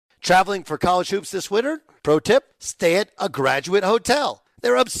Traveling for college hoops this winter? Pro tip, stay at a graduate hotel.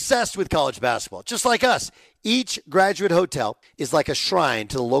 They're obsessed with college basketball, just like us. Each graduate hotel is like a shrine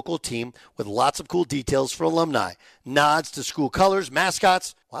to the local team with lots of cool details for alumni. Nods to school colors,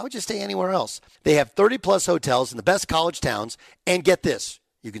 mascots. Why would you stay anywhere else? They have 30-plus hotels in the best college towns. And get this,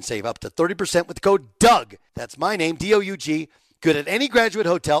 you can save up to 30% with the code DOUG. That's my name, D-O-U-G. Good at any graduate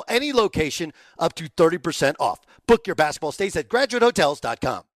hotel, any location, up to 30% off. Book your basketball stays at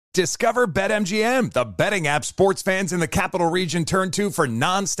graduatehotels.com. Discover BetMGM, the betting app sports fans in the capital region turn to for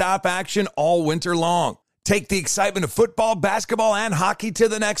nonstop action all winter long. Take the excitement of football, basketball, and hockey to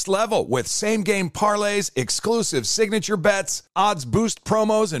the next level with same-game parlays, exclusive signature bets, odds boost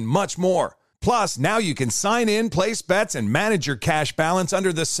promos, and much more. Plus, now you can sign in, place bets, and manage your cash balance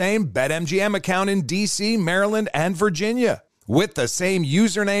under the same BetMGM account in D.C., Maryland, and Virginia. With the same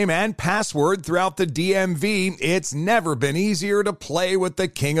username and password throughout the DMV, it's never been easier to play with the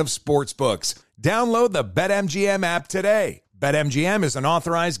king of sportsbooks. Download the BetMGM app today. BetMGM is an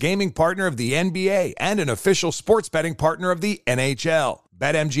authorized gaming partner of the NBA and an official sports betting partner of the NHL.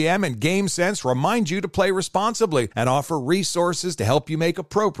 BetMGM and GameSense remind you to play responsibly and offer resources to help you make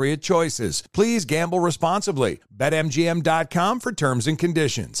appropriate choices. Please gamble responsibly. BetMGM.com for terms and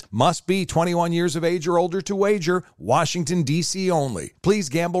conditions. Must be 21 years of age or older to wager. Washington, D.C. only. Please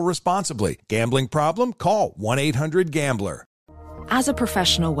gamble responsibly. Gambling problem? Call 1-800-GAMBLER. As a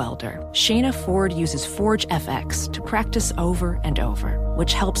professional welder, Shayna Ford uses Forge FX to practice over and over,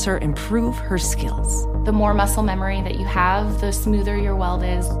 which helps her improve her skills. The more muscle memory that you have, the smoother your weld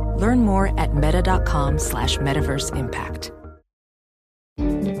is. Learn more at meta.com/metaverse impact.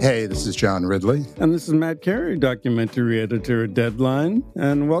 Hey, this is John Ridley. And this is Matt Carey, documentary editor at Deadline.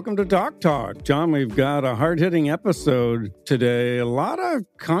 And welcome to Doc Talk. John, we've got a hard-hitting episode today. A lot of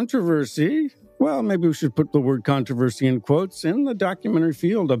controversy. Well, maybe we should put the word controversy in quotes in the documentary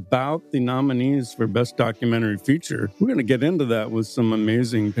field about the nominees for Best Documentary Feature. We're going to get into that with some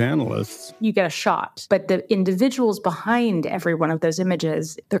amazing panelists. You get a shot, but the individuals behind every one of those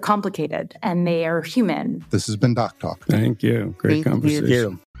images, they're complicated and they are human. This has been Doc Talk. Thank you. Great conversation. Thank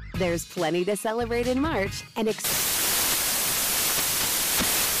you. There's plenty to celebrate in March and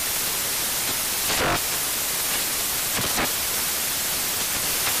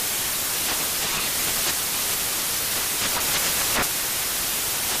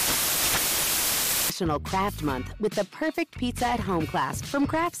Craft Month with the perfect pizza at home class from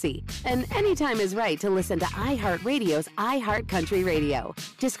Craftsy. And anytime is right to listen to iHeartRadio's iHeart Country Radio.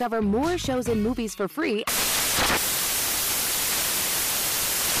 Discover more shows and movies for free.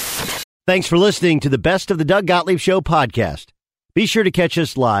 Thanks for listening to the Best of the Doug Gottlieb Show podcast. Be sure to catch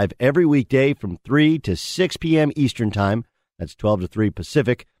us live every weekday from 3 to 6 p.m. Eastern Time. That's 12 to 3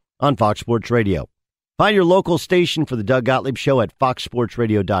 Pacific on Fox Sports Radio. Find your local station for the Doug Gottlieb Show at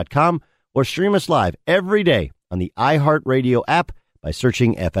foxsportsradio.com or stream us live every day on the iHeartRadio app by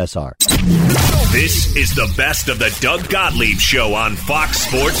searching FSR. This is the Best of the Doug Gottlieb Show on Fox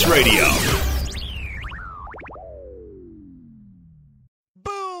Sports Radio.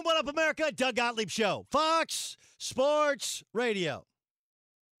 Boom! What up, America? Doug Gottlieb Show, Fox Sports Radio.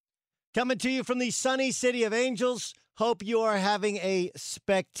 Coming to you from the sunny city of Angels. Hope you are having a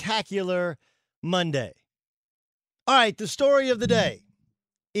spectacular Monday. All right, the story of the day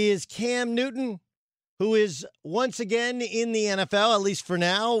is Cam Newton, who is once again in the NFL, at least for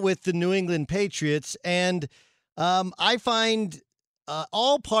now, with the New England Patriots. And I find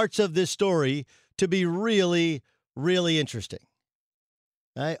all parts of this story to be really, really interesting.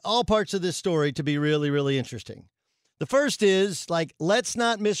 Right? All parts of this story to be really, really interesting. The first is, let's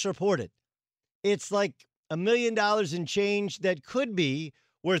not misreport it. It's like $1 million in change that could be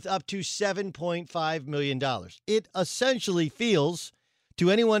worth up to $7.5 million. It essentially feels, to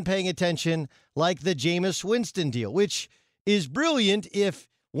anyone paying attention, like the Jameis Winston deal, which is brilliant if,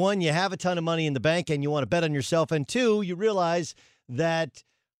 one, you have a ton of money in the bank and you want to bet on yourself, and two, you realize that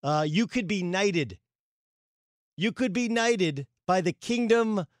you could be knighted. You could be knighted by the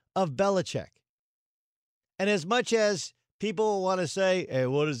kingdom of Belichick. And as much as people want to say, hey,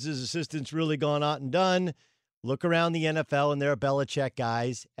 what has his assistants really gone out and done? Look around the NFL and there are Belichick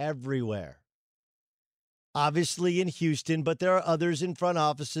guys everywhere. Obviously in Houston, but there are others in front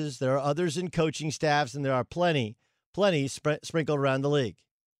offices, there are others in coaching staffs, and there are plenty sprinkled around the league.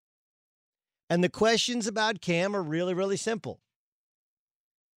 And the questions about Cam are really, really simple.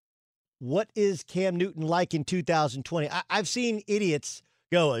 What is Cam Newton like in 2020? I've seen idiots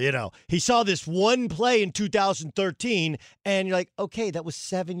go, he saw this one play in 2013, and you're like, okay, that was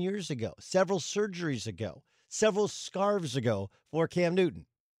 7 years ago, several surgeries ago, several scarves ago for Cam Newton.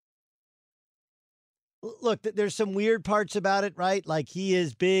 Look, there's some weird parts about it, right? Like he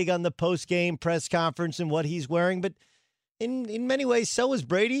is big on the post-game press conference and what he's wearing, but in many ways, so is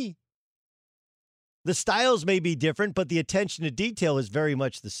Brady. The styles may be different, but the attention to detail is very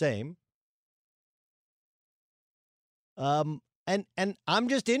much the same. And I'm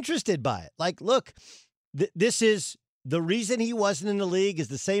just interested by it. Like, look, this is the reason he wasn't in the league is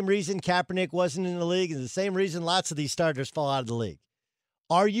the same reason Kaepernick wasn't in the league, is the same reason lots of these starters fall out of the league.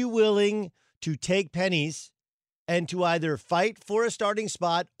 Are you willing to take pennies and to either fight for a starting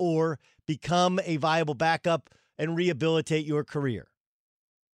spot or become a viable backup and rehabilitate your career?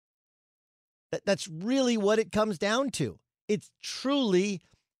 That's really what it comes down to. It's truly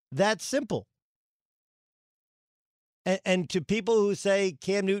that simple. And to people who say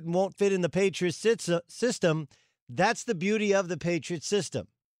Cam Newton won't fit in the Patriots system, that's the beauty of the Patriots system,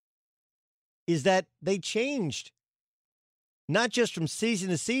 is that they changed, not just from season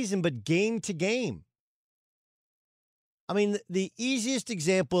to season, but game to game. I mean, the easiest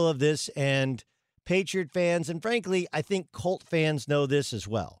example of this, and Patriot fans, and frankly, I think Colt fans know this as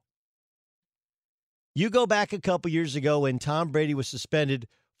well. You go back a couple years ago when Tom Brady was suspended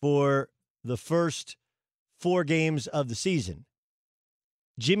for the first 4 games of the season.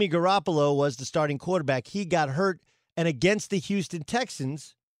 Jimmy Garoppolo was the starting quarterback. He got hurt, and against the Houston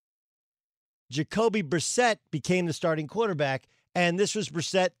Texans, Jacoby Brissett became the starting quarterback, and this was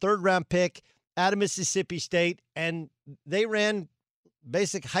Brissett, 3rd-round pick out of Mississippi State, and they ran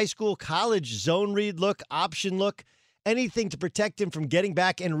basic high school, college, zone read look, option look, anything to protect him from getting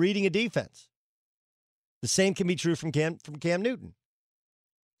back and reading a defense. The same can be true from Cam Newton.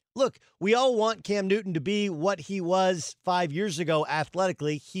 Look, we all want Cam Newton to be what he was 5 years ago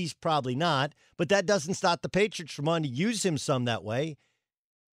athletically. He's probably not, but that doesn't stop the Patriots from wanting to use him some that way.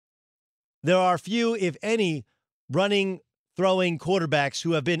 There are few, if any, running, throwing quarterbacks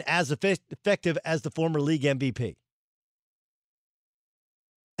who have been as effective as the former league MVP.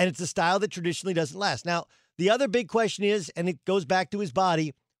 And it's a style that traditionally doesn't last. Now, the other big question is, and it goes back to his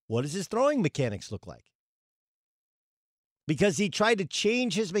body, what does his throwing mechanics look like? Because he tried to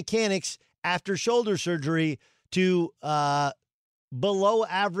change his mechanics after shoulder surgery to below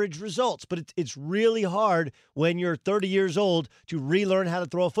average results. But it's really hard when you're 30 years old to relearn how to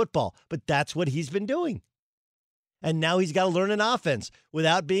throw a football. But that's what he's been doing. And now he's got to learn an offense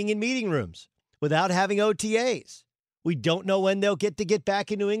without being in meeting rooms, without having OTAs. We don't know when they'll get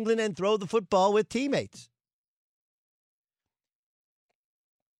back in New England and throw the football with teammates.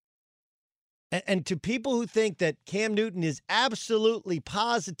 And to people who think that Cam Newton is absolutely,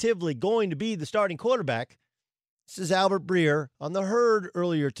 positively going to be the starting quarterback, this is Albert Breer on The Herd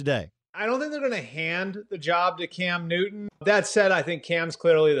earlier today. I don't think they're going to hand the job to Cam Newton. That said, I think Cam's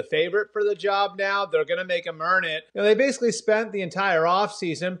clearly the favorite for the job now. They're going to make him earn it. They basically spent the entire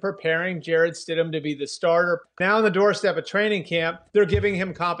offseason preparing Jarrett Stidham to be the starter. Now on the doorstep of training camp, they're giving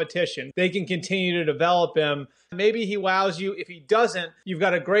him competition. They can continue to develop him. Maybe he wows you. If he doesn't, you've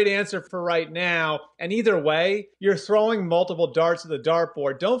got a great answer for right now. And either way, you're throwing multiple darts at the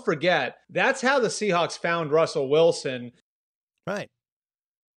dartboard. Don't forget, that's how the Seahawks found Russell Wilson. Right.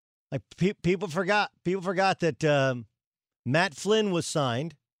 Like people forgot that Matt Flynn was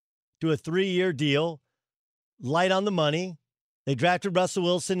signed to a 3-year deal, light on the money. They drafted Russell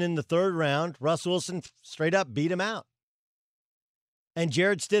Wilson in the 3rd round. Russell Wilson straight up beat him out. And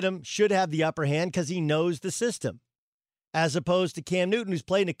Jarrett Stidham should have the upper hand because he knows the system, as opposed to Cam Newton, who's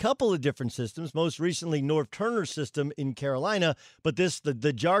played in a couple of different systems, most recently Norv Turner's system in Carolina. But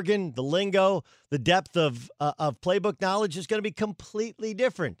the jargon, the lingo, the depth of playbook knowledge is going to be completely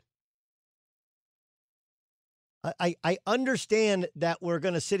different. I understand that we're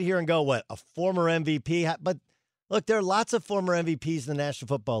going to sit here and go, what, a former MVP? But look, there are lots of former MVPs in the National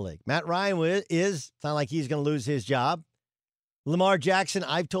Football League. Matt Ryan it's not like he's going to lose his job. Lamar Jackson,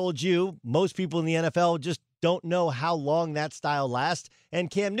 I've told you, most people in the NFL just don't know how long that style lasts.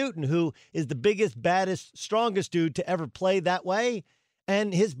 And Cam Newton, who is the biggest, baddest, strongest dude to ever play that way,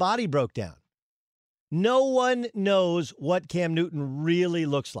 and his body broke down. No one knows what Cam Newton really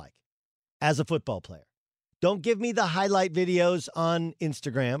looks like as a football player. Don't give me the highlight videos on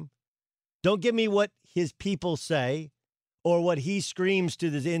Instagram. Don't give me what his people say or what he screams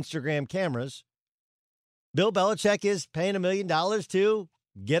to the Instagram cameras. Bill Belichick is paying $1 million to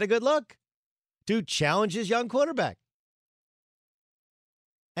get a good look, to challenge his young quarterback.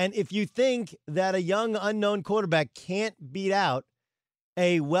 And if you think that a young, unknown quarterback can't beat out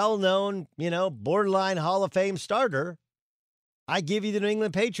a well-known, borderline Hall of Fame starter, I give you the New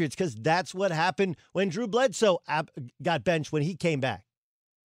England Patriots because that's what happened when Drew Bledsoe got benched when he came back.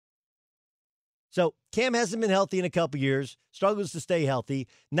 So Cam hasn't been healthy in a couple years, struggles to stay healthy,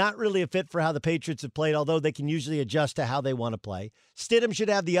 not really a fit for how the Patriots have played, although they can usually adjust to how they want to play. Stidham should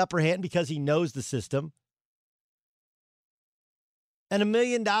have the upper hand because he knows the system. And $1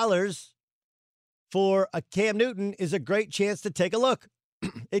 million for a Cam Newton is a great chance to take a look.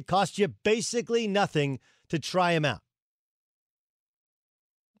 It costs you basically nothing to try him out.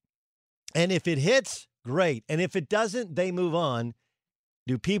 And if it hits, great. And if it doesn't, they move on.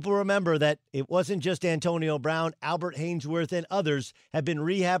 Do people remember that it wasn't just Antonio Brown, Albert Haynesworth, and others have been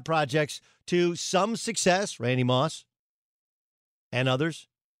rehab projects to some success, Randy Moss, and others,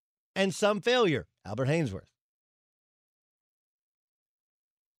 and some failure, Albert Haynesworth.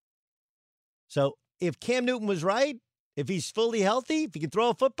 So if Cam Newton was right, if he's fully healthy, if he can throw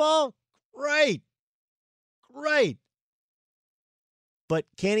a football, great. Great. But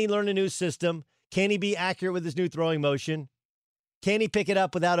can he learn a new system? Can he be accurate with his new throwing motion? Can he pick it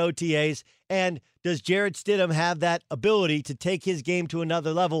up without OTAs? And does Jarrett Stidham have that ability to take his game to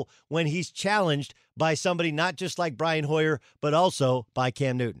another level when he's challenged by somebody not just like Brian Hoyer, but also by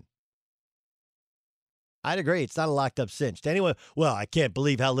Cam Newton? I'd agree. It's not a locked up cinch. To anyone, well, I can't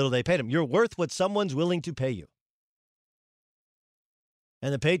believe how little they paid him. You're worth what someone's willing to pay you.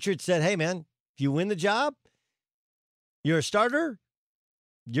 And the Patriots said, hey, man, if you win the job, you're a starter,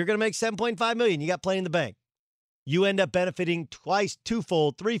 you're going to make $7.5 million. You got plenty in the bank. You end up benefiting twice,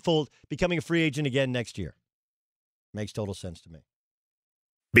 twofold, threefold, becoming a free agent again next year. Makes total sense to me.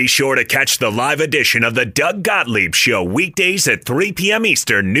 Be sure to catch the live edition of the Doug Gottlieb Show weekdays at 3 p.m.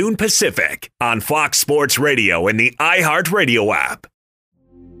 Eastern, noon Pacific on Fox Sports Radio and the iHeartRadio app.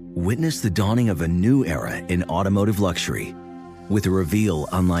 Witness the dawning of a new era in automotive luxury with a reveal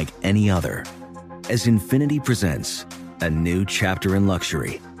unlike any other as Infiniti presents a new chapter in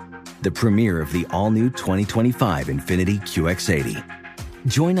luxury, the premiere of the all-new 2025 Infiniti QX80.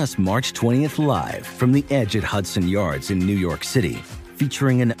 Join us March 20th live from the Edge at Hudson Yards in New York City,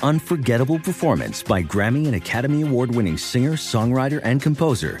 featuring an unforgettable performance by Grammy and Academy Award-winning singer, songwriter, and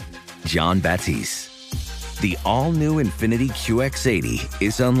composer, Jon Batiste. The all-new Infiniti QX80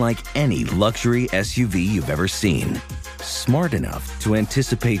 is unlike any luxury SUV you've ever seen. Smart enough to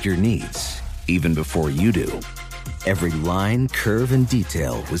anticipate your needs, even before you do. Every line, curve, and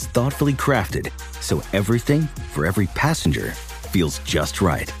detail was thoughtfully crafted so everything for every passenger feels just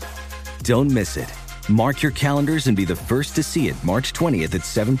right. Don't miss it. Mark your calendars and be the first to see it March 20th at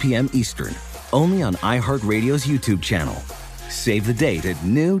 7 p.m. Eastern, only on iHeartRadio's YouTube channel. Save the date at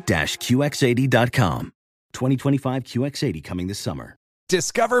new-QX80.com. 2025 QX80 coming this summer.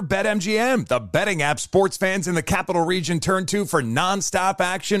 Discover BetMGM, the betting app sports fans in the capital region turn to for nonstop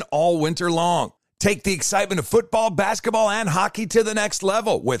action all winter long. Take the excitement of football, basketball, and hockey to the next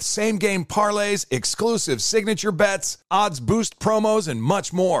level with same-game parlays, exclusive signature bets, odds boost promos, and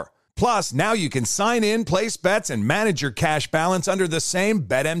much more. Plus, now you can sign in, place bets, and manage your cash balance under the same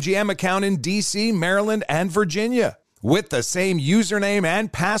BetMGM account in D.C., Maryland, and Virginia. With the same username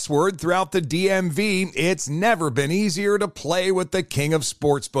and password throughout the DMV, it's never been easier to play with the king of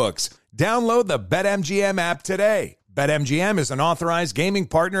sportsbooks. Download the BetMGM app today. BetMGM is an authorized gaming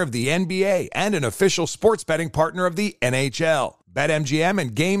partner of the NBA and an official sports betting partner of the NHL. BetMGM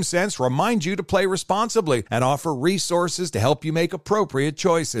and GameSense remind you to play responsibly and offer resources to help you make appropriate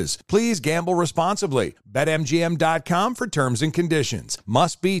choices. Please gamble responsibly. BetMGM.com for terms and conditions.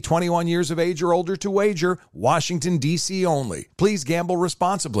 Must be 21 years of age or older to wager. Washington, D.C. only. Please gamble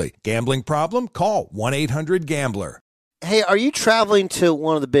responsibly. Gambling problem? Call 1-800-GAMBLER. Hey, are you traveling to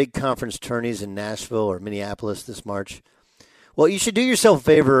one of the big conference tourneys in Nashville or Minneapolis this March? Well, you should do yourself a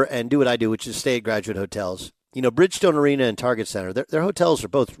favor and do what I do, which is stay at Graduate Hotels. You know, Bridgestone Arena and Target Center, their hotels are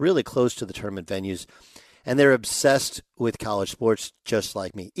both really close to the tournament venues, and they're obsessed with college sports just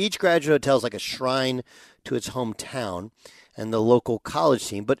like me. Each Graduate Hotel is like a shrine to its hometown and the local college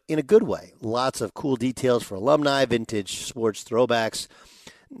team, but in a good way. Lots of cool details for alumni, vintage sports throwbacks,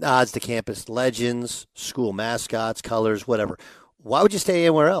 nods to campus legends, school mascots, colors, whatever. Why would you stay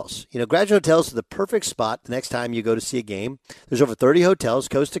anywhere else? You know, Graduate Hotels is the perfect spot the next time you go to see a game. There's over 30 hotels,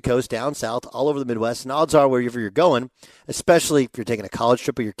 coast to coast, down south, all over the Midwest, and odds are wherever you're going, especially if you're taking a college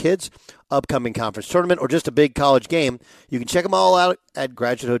trip with your kids, upcoming conference tournament, or just a big college game, you can check them all out at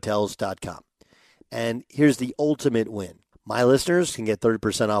graduatehotels.com. And here's the ultimate win. My listeners can get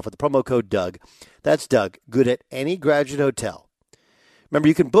 30% off with the promo code Doug. That's Doug, good at any Graduate Hotel. Remember,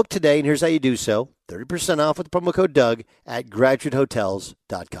 you can book today, and here's how you do so. 30% off with the promo code Doug at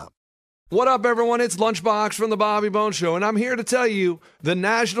graduatehotels.com. What up, everyone? It's Lunchbox from the Bobby Bones Show, and I'm here to tell you the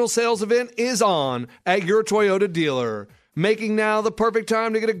national sales event is on at your Toyota dealer, making now the perfect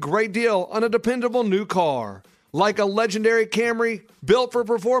time to get a great deal on a dependable new car. like a legendary Camry built for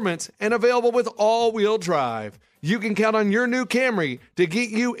performance and available with all-wheel drive. You can count on your new Camry to get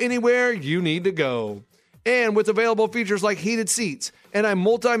you anywhere you need to go. And with available features like heated seats and a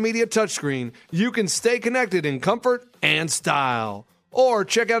multimedia touchscreen, you can stay connected in comfort and style. Or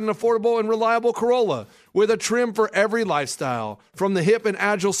check out an affordable and reliable Corolla with a trim for every lifestyle. From the hip and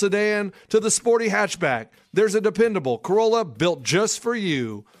agile sedan to the sporty hatchback, there's a dependable Corolla built just for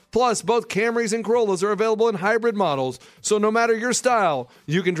you. Plus, both Camrys and Corollas are available in hybrid models, so no matter your style,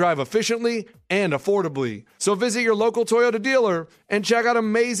 you can drive efficiently and affordably. So visit your local Toyota dealer and check out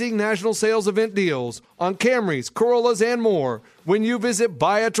amazing national sales event deals on Camrys, Corollas, and more when you visit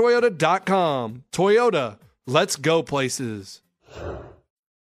buyatoyota.com. Toyota, let's go places.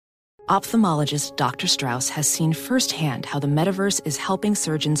 Ophthalmologist Dr. Strauss has seen firsthand how the metaverse is helping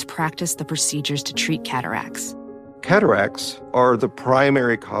surgeons practice the procedures to treat cataracts. Cataracts are the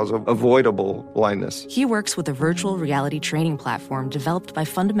primary cause of avoidable blindness. He works with a virtual reality training platform developed by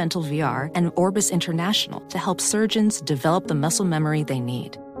Fundamental VR and Orbis International to help surgeons develop the muscle memory they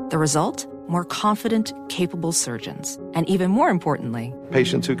need. The result? More confident, capable surgeons. And even more importantly,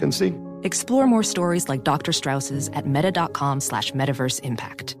 patients who can see. Explore more stories like Dr. Strauss's at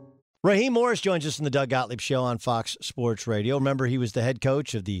meta.com/metaverseimpact. Raheem Morris joins us in the Doug Gottlieb Show on Fox Sports Radio. Remember, he was the head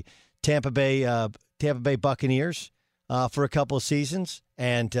coach of the Tampa Bay Buccaneers for a couple of seasons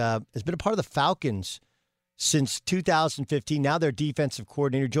and has been a part of the Falcons since 2015. Now their defensive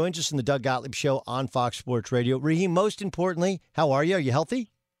coordinator. Joins us in the Doug Gottlieb Show on Fox Sports Radio. Raheem, most importantly, how are you? Are you healthy?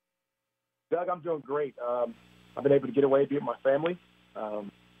 Doug, I'm doing great. I've been able to get away, be with my family,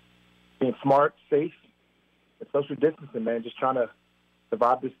 being smart, safe, and social distancing, man, just trying to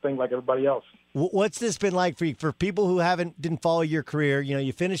survive this thing like everybody else. What's this been like for you? For people who didn't follow your career, you know,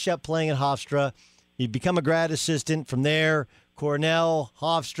 you finish up playing at Hofstra, you become a grad assistant, from there, Cornell,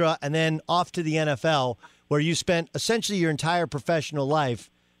 Hofstra, and then off to the NFL, where you spent essentially your entire professional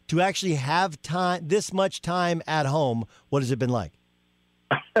life. To actually have time, this much time at home, what has it been like?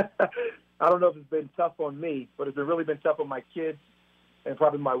 I don't know if it's been tough on me, but it's really been tough on my kids and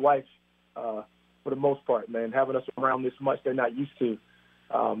probably my wife for the most part, man. Having us around this much, they're not used to.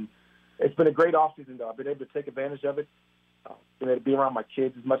 It's been a great offseason, though. I've been able to take advantage of it. Been able to be around my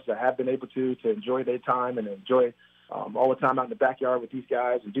kids as much as I have been able to enjoy their time and enjoy all the time out in the backyard with these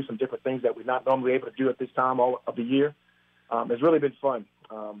guys and do some different things that we're not normally able to do at this time all of the year. It's really been fun.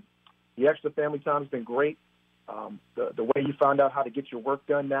 The extra family time has been great. The way you find out how to get your work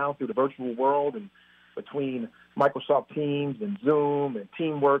done now through the virtual world and between Microsoft Teams and Zoom and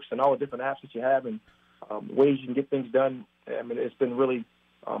Teamworks and all the different apps that you have and ways you can get things done. I mean, it's been really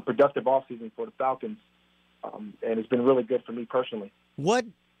productive offseason for the Falcons, and it's been really good for me personally. What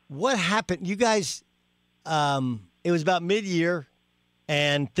happened? You guys, it was about mid-year,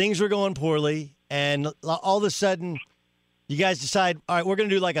 and things were going poorly, and all of a sudden, you guys decide, all right, we're going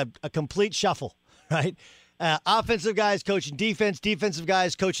to do like a complete shuffle, right? Offensive guys coaching defense, defensive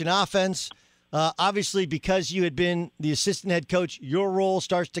guys coaching offense. Obviously, because you had been the assistant head coach, your role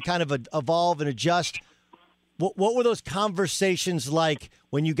starts to kind of evolve and adjust. What were those conversations like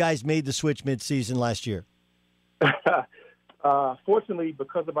when you guys made the switch midseason last year? Fortunately,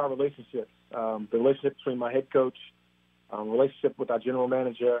 because of our relationship, the relationship between my head coach, relationship with our general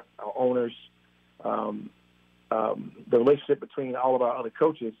manager, our owners, the relationship between all of our other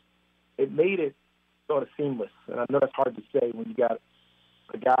coaches, it made it sort of seamless. And I know that's hard to say when you got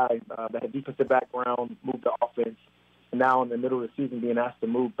a guy that had defensive background, moved to offense, and now in the middle of the season being asked to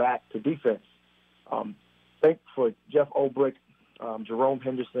move back to defense. Thanks for Jeff Olbrich, Jerome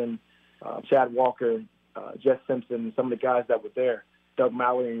Henderson, Chad Walker, Jess Simpson, some of the guys that were there, Doug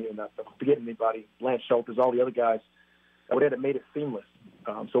Mallory, and I'm forgetting anybody, Lance Schultz, all the other guys that were there that made it seamless.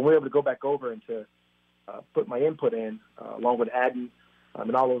 So we were able to go back over and to put my input in, along with Adden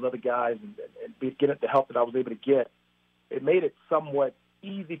and all those other guys, and get the help that I was able to get. It made it somewhat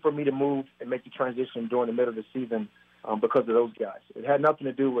easy for me to move and make the transition during the middle of the season because of those guys. It had nothing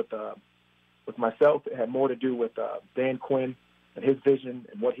to do with myself. It had more to do with Dan Quinn and his vision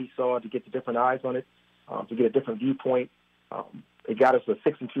and what he saw to get the different eyes on it, to get a different viewpoint. It got us a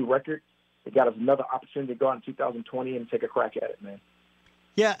 6-2 record. It got us another opportunity to go out in 2020 and take a crack at it, man.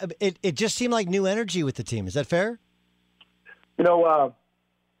 Yeah, it just seemed like new energy with the team. Is that fair? You know,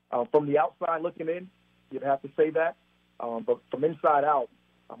 from the outside looking in, you'd have to say that. But from inside out,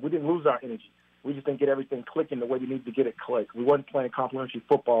 we didn't lose our energy. We just didn't get everything clicking the way we needed to get it click. We wasn't playing complementary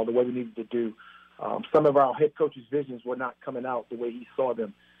football the way we needed to do. Some of our head coach's visions were not coming out the way he saw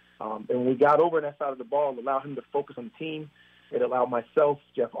them. And when we got over that side of the ball, it allowed him to focus on the team. It allowed myself,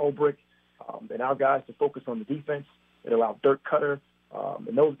 Jeff Olbrich, and our guys to focus on the defense. It allowed Dirk Cutter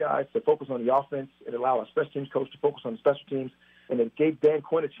and those guys to focus on the offense. It allowed our special teams coach to focus on the special teams, and it gave Dan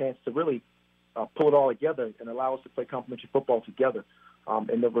Quinn a chance to really pull it all together and allow us to play complementary football together.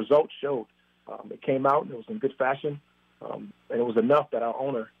 And the results showed. It came out, and it was in good fashion, and it was enough that our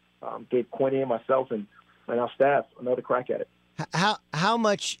owner gave Quinn and myself and our staff another crack at it. How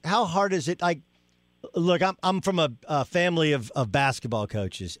hard is it? Like, look, I'm from a family of basketball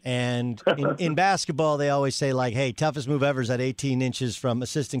coaches, and in basketball they always say, like, hey, toughest move ever is that 18 inches from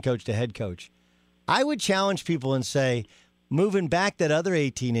assistant coach to head coach. I would challenge people and say moving back that other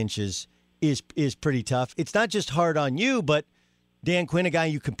 18 inches is pretty tough. It's not just hard on you, but Dan Quinn, a guy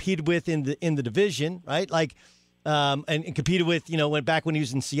you competed with in the division, right? Like, and competed with, went back when he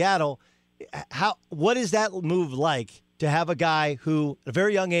was in Seattle. What is that move like to have a guy who, at a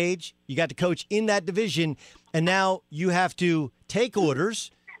very young age, you got to coach in that division, and now you have to take orders?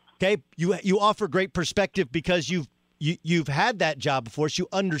 Okay, you offer great perspective because you've had that job before, so you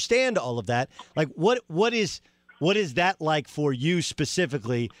understand all of that. Like, what is that like for you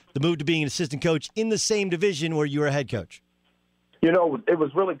specifically? The move to being an assistant coach in the same division where you were a head coach. It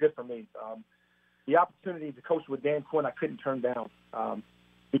was really good for me. The opportunity to coach with Dan Quinn, I couldn't turn down.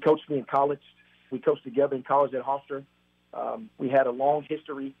 He coached me in college. We coached together in college at Hofstra. We had a long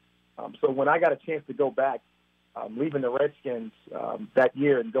history. So when I got a chance to go back, leaving the Redskins that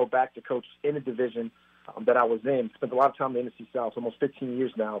year and go back to coach in a division that I was in, spent a lot of time in the NFC South, almost 15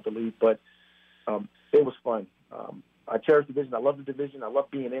 years now, I believe. But it was fun. I cherish the division. I love the division. I love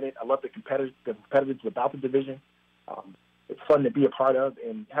being in it. I love the competitors about the division. It's fun to be a part of,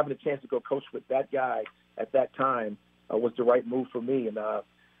 and having a chance to go coach with that guy at that time was the right move for me. And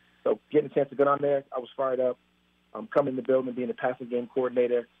so getting a chance to get on there, I was fired up. Coming in the building, being a passing game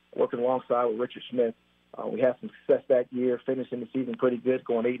coordinator, working alongside with Richard Smith. We had some success that year, finishing the season pretty good,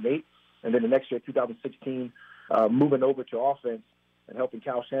 going 8-8. And then the next year, 2016, moving over to offense and helping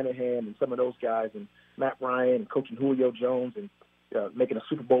Kyle Shanahan and some of those guys, and Matt Ryan and coaching Julio Jones and making a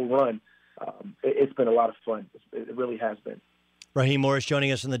Super Bowl run. It's been a lot of fun. It really has been. Raheem Morris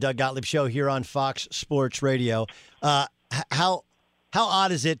joining us on the Doug Gottlieb Show here on Fox Sports Radio. How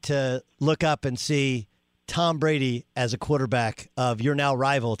odd is it to look up and see Tom Brady as a quarterback of your now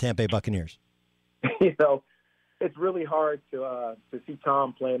rival Tampa Bay Buccaneers? It's really hard to see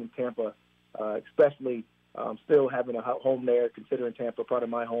Tom playing in Tampa, especially still having a home there, considering Tampa part of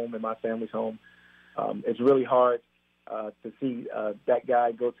my home and my family's home. It's really hard to see that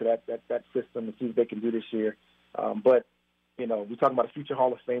guy go to that system and see what they can do this year. But, we're talking about a future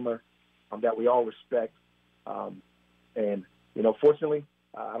Hall of Famer that we all respect. And, fortunately,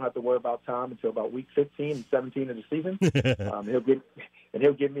 I don't have to worry about Tom until about week 15 and 17 of the season.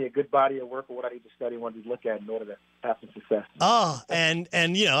 He'll give me a good body of work of what I need to study and what I need to look at in order to have some success. Oh, and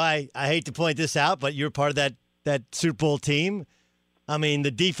I hate to point this out, but you're part of that Super Bowl team. I mean,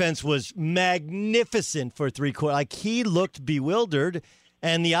 the defense was magnificent for three quarters. Like, he looked bewildered,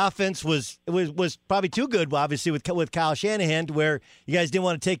 and the offense was probably too good, obviously, with Kyle Shanahan, to where you guys didn't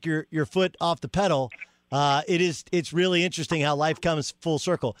want to take your foot off the pedal. It's really interesting how life comes full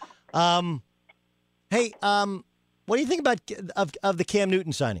circle. Hey, what do you think about of the Cam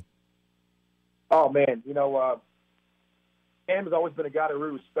Newton signing? Oh man, Cam has always been a guy that we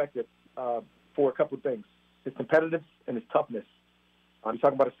respected for a couple of things: his competitiveness and his toughness. You're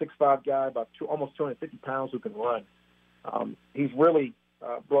talking about a 6'5" guy, about almost 250 pounds, who can run. He's really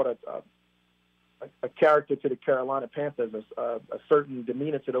brought a character to the Carolina Panthers, a certain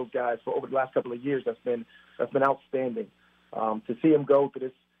demeanor to those guys for over the last couple of years that's been outstanding. To see him go to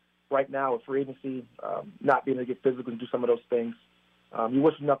this right now with free agency, not being able to get physical and do some of those things, you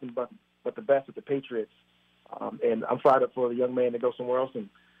wish him nothing but the best with the Patriots. And I'm fired up for the young man to go somewhere else and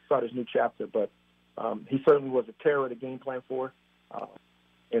start his new chapter. But he certainly was a terror to game plan for.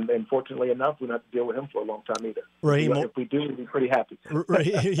 And fortunately enough, we don't have to deal with him for a long time either. If we do, we'll be pretty happy.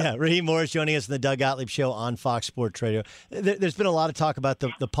 Raheem Morris joining us in the Doug Gottlieb Show on Fox Sports Radio. There's been a lot of talk about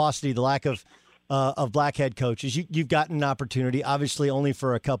the paucity, the lack of black head coaches. You've gotten an opportunity, obviously only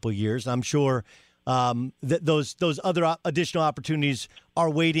for a couple of years. I'm sure that those other additional opportunities are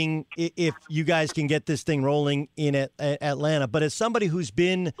waiting if you guys can get this thing rolling in Atlanta. But as somebody who's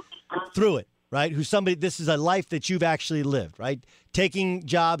been through it, right? This is a life that you've actually lived, right? Taking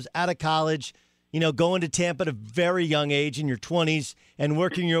jobs out of college, going to Tampa at a very young age in your 20s and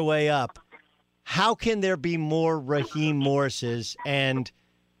working your way up. How can there be more Raheem Morrises and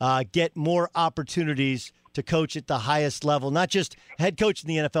get more opportunities to coach at the highest level, not just head coach in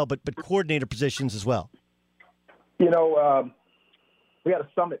the NFL, but coordinator positions as well? We had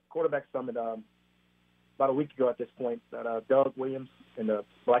a quarterback summit, about a week ago at this point that Doug Williams and the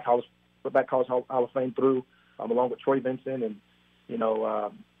Black College Hall of Fame threw, along with Troy Vincent and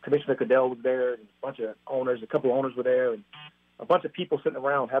Commissioner Cadell was there, and a bunch of owners, a couple of owners were there, and a bunch of people sitting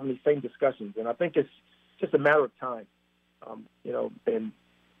around having these same discussions. And I think it's just a matter of time, and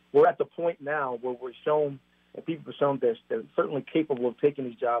we're at the point now where we're shown, and people are shown they're certainly capable of taking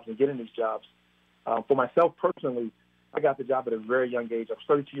these jobs and getting these jobs. For myself personally, I got the job at a very young age. I was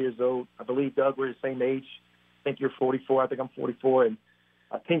 32 years old. I believe, Doug, we're the same age. I think you're 44. I think I'm 44. And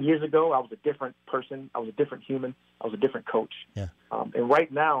 10 years ago, I was a different person. I was a different human. I was a different coach. Yeah. And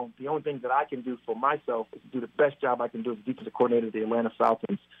right now, the only thing that I can do for myself is to do the best job I can do as defensive coordinator of the Atlanta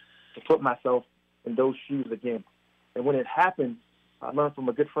Falcons, to put myself in those shoes again. And when it happens, I learned from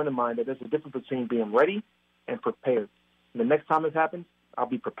a good friend of mine that there's a difference between being ready and prepared. And the next time it happens, I'll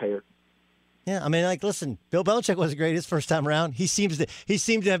be prepared. Yeah, I mean, listen, Bill Belichick wasn't great his first time around. He seems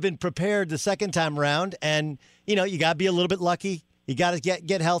to have been prepared the second time around, and you got to be a little bit lucky. You got to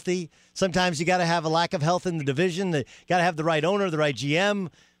get healthy. Sometimes you got to have a lack of health in the division. You got to have the right owner, the right GM.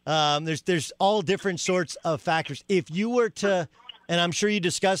 There's all different sorts of factors. If you were to, and I'm sure you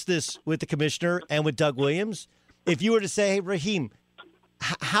discussed this with the commissioner and with Doug Williams, if you were to say, hey, Raheem,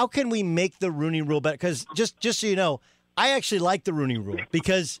 how can we make the Rooney Rule better? Because just so you know, I actually like the Rooney Rule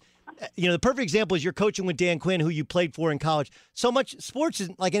because the perfect example is you're coaching with Dan Quinn, who you played for in college. So much sports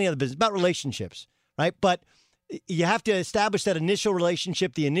isn't like any other business, about relationships, right? But you have to establish that initial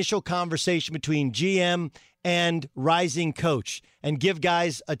relationship, the initial conversation between GM and rising coach, and give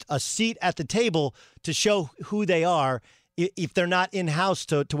guys a seat at the table to show who they are if they're not in-house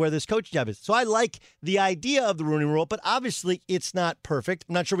to where this coach job is. So I like the idea of the Rooney Rule, but obviously it's not perfect.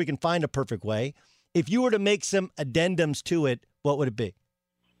 I'm not sure we can find a perfect way. If you were to make some addendums to it, what would it be?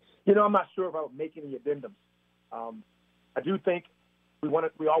 I'm not sure about making the addendums. I do think we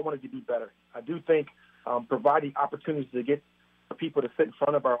all want it to be better. I do think providing opportunities to get people to sit in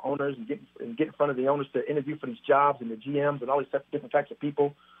front of our owners and get in front of the owners to interview for these jobs and the GMs and all these different types of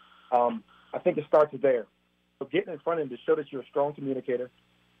people. I think it starts there. So getting in front of them to show that you're a strong communicator,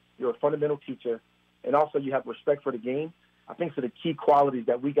 you're a fundamental teacher, and also you have respect for the game. I think are the key qualities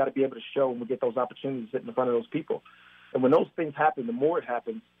that we got to be able to show when we get those opportunities sitting in front of those people. And when those things happen, the more it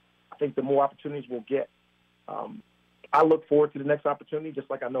happens, I think the more opportunities we'll get. I look forward to the next opportunity just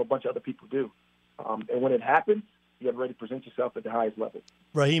like I know a bunch of other people do. And when it happens, you have to ready to present yourself at the highest level.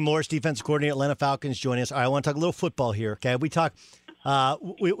 Raheem Morris, defensive coordinator, Atlanta Falcons, joining us. All right, I want to talk a little football here. Okay, we talk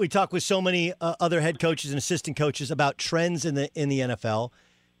with so many other head coaches and assistant coaches about trends in the NFL.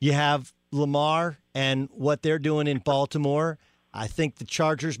 You have Lamar and what they're doing in Baltimore. I think the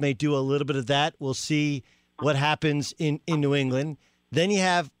Chargers may do a little bit of that. We'll see what happens in New England. Then you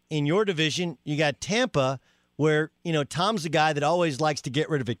have in your division, you got Tampa, where Tom's the guy that always likes to get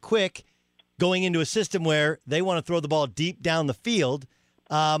rid of it quick, going into a system where they want to throw the ball deep down the field.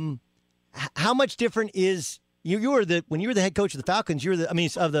 How much different is when you were the head coach of the Falcons?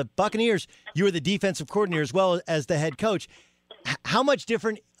 Of the Buccaneers, you were the defensive coordinator as well as the head coach. How much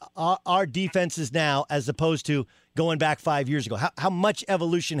different are defenses now as opposed to going back 5 years ago? How much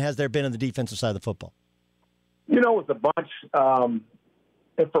evolution has there been on the defensive side of the football? It's a bunch.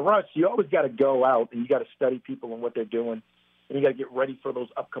 And for us, you always got to go out and you got to study people and what they're doing, and you got to get ready for those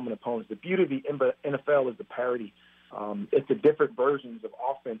upcoming opponents. The beauty of the NFL is the parity. It's the different versions of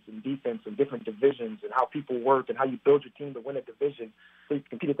offense and defense and different divisions and how people work and how you build your team to win a division so you can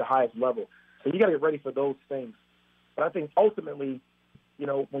compete at the highest level. So you got to get ready for those things. But I think ultimately,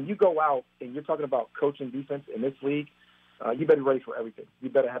 when you go out and you're talking about coaching defense in this league, you better be ready for everything. You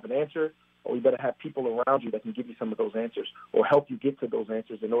better have an answer, or you better have people around you that can give you some of those answers or help you get to those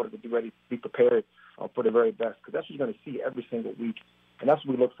answers in order to be ready to be prepared for the very best, because that's what you're going to see every single week, and that's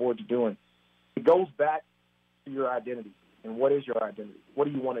what we look forward to doing. It goes back to your identity, and what is your identity? What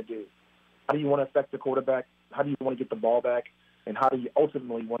do you want to do? How do you want to affect the quarterback? How do you want to get the ball back? And how do you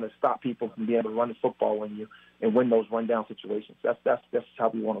ultimately want to stop people from being able to run the football on you and win those run-down situations? That's how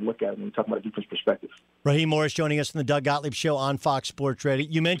we want to look at it when we talk about a defense perspective. Raheem Morris joining us from the Doug Gottlieb Show on Fox Sports Radio.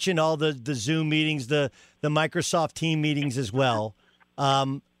 You mentioned all the Zoom meetings, the Microsoft Team meetings as well.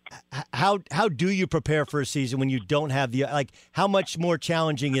 How do you prepare for a season when you don't have how much more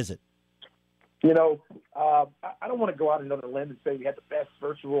challenging is it? I don't want to go out another limb and say we had the best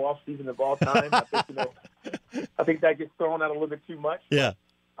virtual offseason of all time. I think that gets thrown out a little bit too much. Yeah.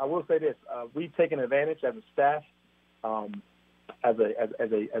 I will say this: we've taken advantage as a staff, as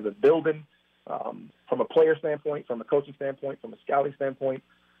a building, from a player standpoint, from a coaching standpoint, from a scouting standpoint,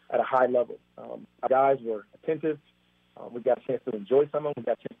 at a high level. Our guys were attentive. We got a chance to enjoy some of them. We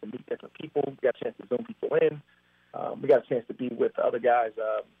got a chance to meet different people. We got a chance to zoom people in. We got a chance to be with other guys,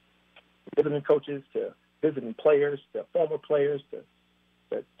 visiting coaches, to visiting players, to former players,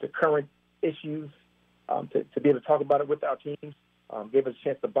 to current issues, to be able to talk about it with our teams. Gave us a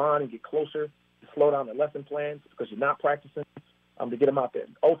chance to bond and get closer, to slow down the lesson plans because you're not practicing, to get them out there.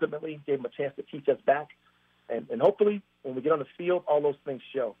 Ultimately, gave them a chance to teach us back. And hopefully, when we get on the field, all those things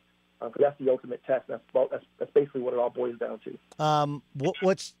show. Because that's the ultimate test. That's basically what it all boils down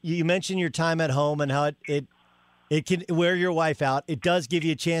to. You mentioned your time at home and how it can wear your wife out. It does give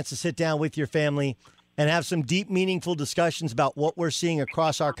you a chance to sit down with your family and have some deep, meaningful discussions about what we're seeing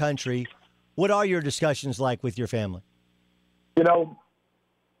across our country. What are your discussions like with your family? You know,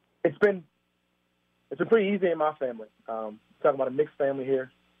 it's been pretty easy in my family. Talking about a mixed family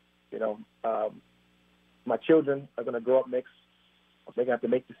here. You know, my children are going to grow up mixed. They're going to have to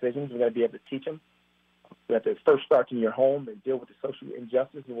make decisions. We're going to be able to teach them. We have to first start in your home and deal with the social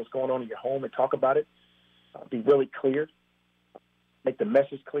injustice and what's going on in your home and talk about it. Be really clear. Make the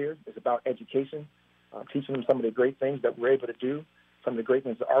message clear. It's about education. Teaching them some of the great things that we're able to do, some of the great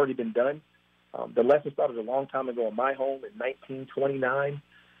things that have already been done. The lesson started a long time ago in my home in 1929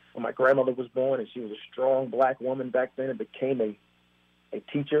 when my grandmother was born, and she was a strong black woman back then and became a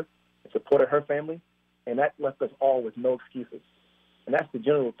teacher and supported her family. And that left us all with no excuses. And that's the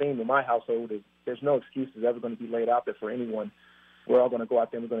general theme in my household is there's no excuses ever going to be laid out there for anyone. We're all going to go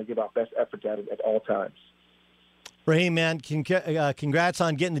out there and we're going to give our best efforts at it at all times. Raheem, man, congrats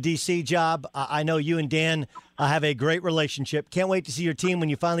on getting the D.C. job. I know you and Dan have a great relationship. Can't wait to see your team when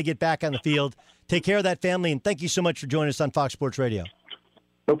you finally get back on the field. Take care of that family, and thank you so much for joining us on Fox Sports Radio.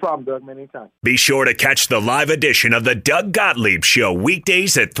 No problem, Doug, man, anytime. Be sure to catch the live edition of the Doug Gottlieb Show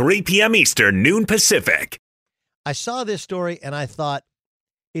weekdays at 3 p.m. Eastern, noon Pacific. I saw this story, and I thought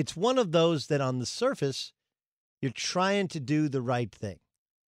it's one of those that on the surface, you're trying to do the right thing.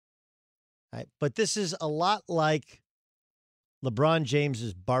 Right? But this is a lot like LeBron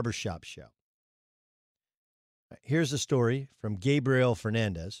James's barbershop show. Here's a story from Gabriel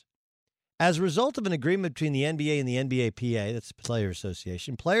Fernandez. As a result of an agreement between the NBA and the NBAPA, that's the Player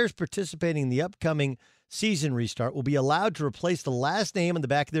Association, players participating in the upcoming season restart will be allowed to replace the last name on the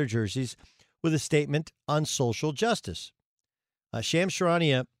back of their jerseys with a statement on social justice. Shams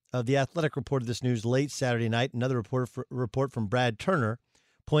Charania of The Athletic reported this news late Saturday night. Another report from Brad Turner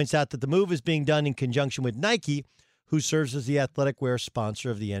points out that the move is being done in conjunction with Nike, who serves as the athletic wear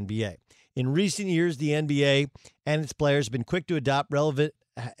sponsor of the NBA. In recent years, the NBA and its players have been quick to adopt relevant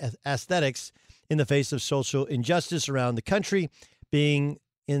aesthetics in the face of social injustice around the country being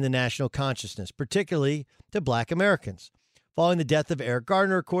in the national consciousness, particularly to Black Americans. Following the death of Eric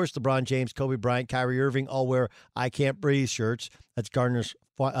Garner, of course, LeBron James, Kobe Bryant, Kyrie Irving all wear I Can't Breathe shirts. That's Garner's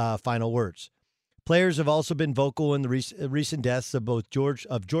final words. Players have also been vocal in the recent deaths of both George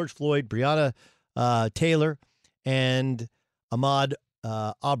Floyd, Breonna Taylor, and Ahmaud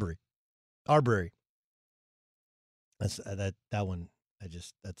Arbery. That one.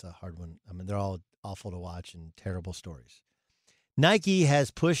 That's a hard one. I mean, they're all awful to watch and terrible stories. Nike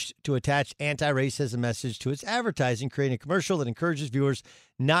has pushed to attach anti-racism message to its advertising, creating a commercial that encourages viewers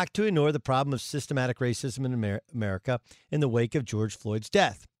not to ignore the problem of systematic racism in America in the wake of George Floyd's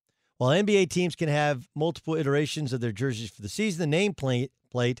death. While NBA teams can have multiple iterations of their jerseys for the season, the name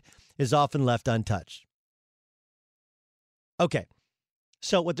plate is often left untouched. Okay,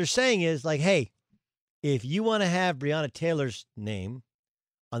 so what they're saying is like, hey, if you want to have Breonna Taylor's name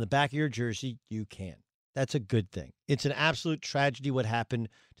on the back of your jersey, you can. That's a good thing. It's an absolute tragedy what happened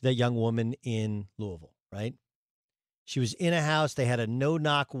to that young woman in Louisville, right? She was in a house. They had a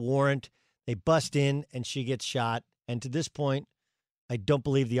no-knock warrant. They bust in, and she gets shot. And to this point, I don't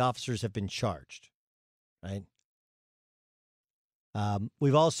believe the officers have been charged, right?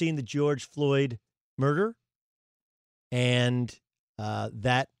 We've all seen the George Floyd murder, and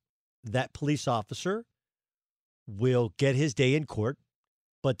that police officer will get his day in court.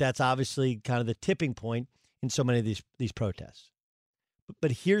 But that's obviously kind of the tipping point in so many of these protests.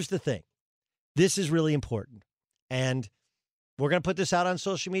 But here's the thing. This is really important. And we're going to put this out on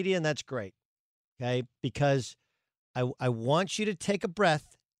social media, and that's great. Okay? Because I want you to take a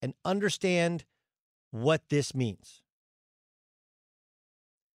breath and understand what this means.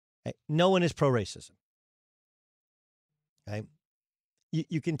 Okay? No one is pro-racism. Okay?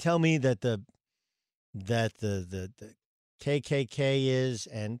 You can tell me that the KKK is,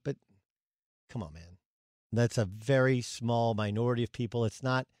 but come on, man. That's a very small minority of people. It's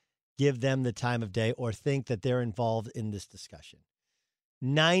not give them the time of day or think that they're involved in this discussion.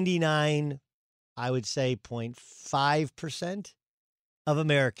 99, I would say 0.5% of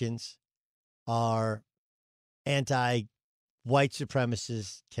Americans are anti-white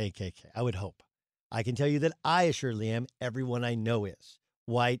supremacist KKK. I would hope. I can tell you that I assuredly am. Everyone I know is.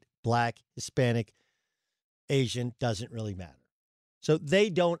 White, black, Hispanic, Asian, doesn't really matter. So they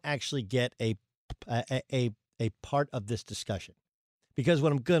don't actually get a part of this discussion. Because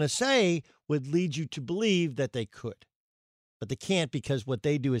what I'm going to say would lead you to believe that they could. But they can't, because what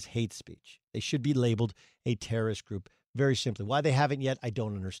they do is hate speech. They should be labeled a terrorist group, very simply. Why they haven't yet, I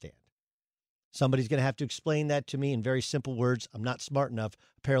don't understand. Somebody's going to have to explain that to me in very simple words. I'm not smart enough,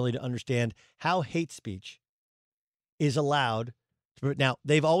 apparently, to understand how hate speech is allowed. Now,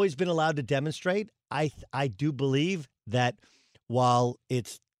 they've always been allowed to demonstrate. I do believe that while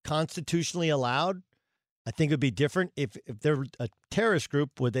it's constitutionally allowed, I think it would be different if they're a terrorist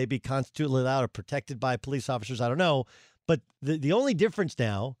group. Would they be constitutionally allowed or protected by police officers? I don't know. But the only difference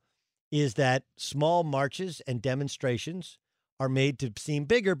now is that small marches and demonstrations are made to seem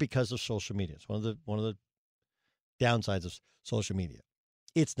bigger because of social media. It's one of the downsides of social media.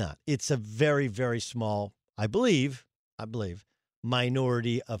 It's not. It's a very, very small, I believe,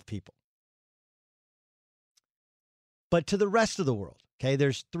 minority of people. But to the rest of the world, okay,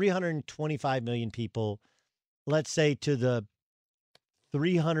 there's 325 million people. Let's say to the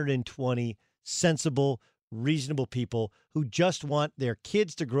 320 sensible, reasonable people who just want their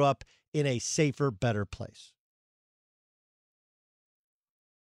kids to grow up in a safer, better place.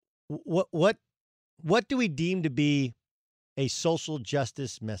 What do we deem to be a social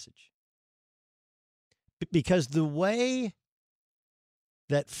justice message? Because the way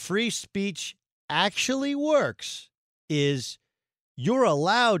that free speech actually works is you're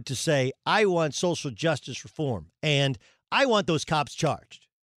allowed to say, I want social justice reform and I want those cops charged.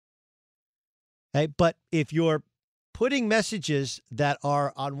 Okay? But if you're putting messages that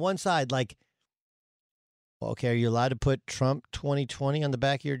are on one side, like, okay, are you allowed to put Trump 2020 on the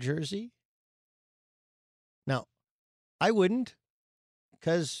back of your jersey? Now, I wouldn't,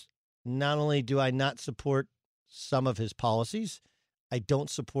 because not only do I not support some of his policies, I don't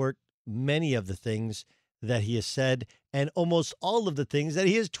support many of the things that he has said and almost all of the things that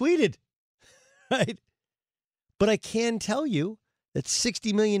he has tweeted, right? But I can tell you that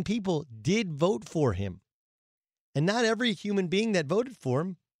 60 million people did vote for him. And not every human being that voted for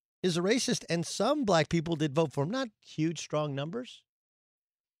him is a racist. And some black people did vote for him, not huge, strong numbers.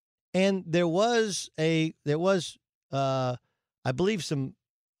 And there was I believe,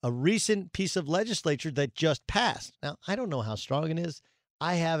 a recent piece of legislature that just passed. Now, I don't know how strong it is.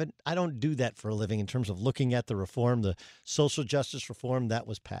 I don't do that for a living in terms of looking at the reform, the social justice reform that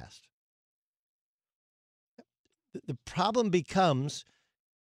was passed. The problem becomes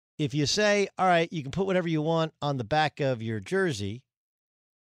if you say, all right, you can put whatever you want on the back of your jersey,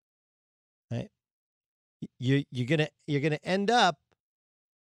 right? You're gonna end up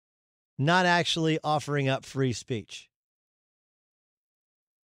not actually offering up free speech.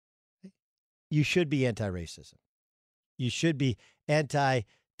 You should be anti-racism. You should be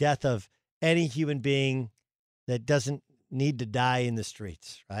anti-death of any human being that doesn't need to die in the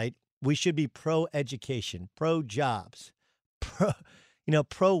streets, right? We should be pro-education, pro-jobs,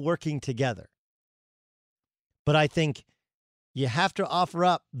 pro working together. But I think you have to offer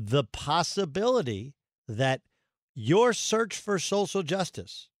up the possibility that your search for social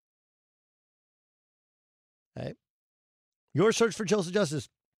justice, right? Your search for social justice,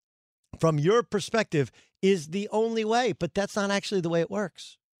 from your perspective, is the only way, but that's not actually the way it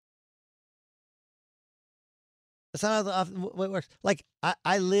works. That's not the way it works. Like,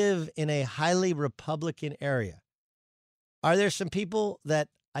 I live in a highly Republican area. Are there some people that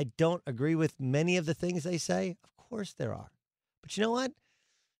I don't agree with many of the things they say? Of course there are. But you know what?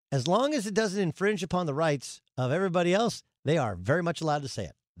 As long as it doesn't infringe upon the rights of everybody else, they are very much allowed to say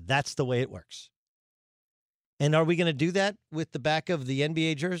it. That's the way it works. And are we going to do that with the back of the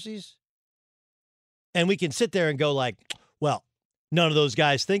NBA jerseys? And we can sit there and go like, well, none of those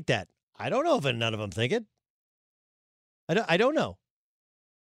guys think that. I don't know if none of them think it. I don't know.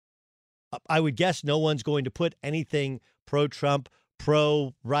 I would guess no one's going to put anything pro-Trump,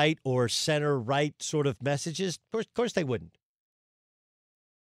 pro-right, or center-right sort of messages. Of course they wouldn't.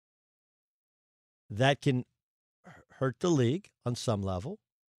 That can hurt the league on some level.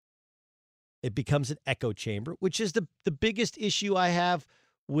 It becomes an echo chamber, which is the biggest issue I have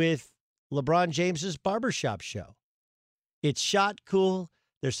with LeBron James's barbershop show. It's shot cool.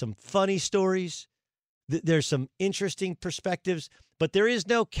 There's some funny stories. There's some interesting perspectives, but there is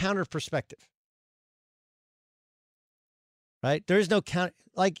no counter perspective. Right? There is no counter.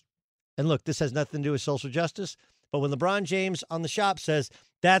 And look, this has nothing to do with social justice, but when LeBron James on the shop says,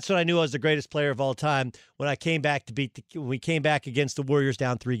 that's when I knew I was the greatest player of all time, when I came back when we came back against the Warriors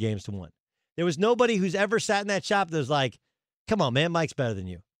down 3-1. There was nobody who's ever sat in that shop that was like, come on, man, Mike's better than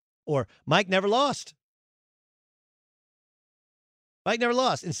you. Or Mike never lost. Mike never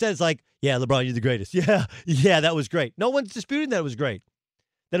lost. Instead, it's like, yeah, LeBron, you're the greatest. Yeah, that was great. No one's disputing that it was great.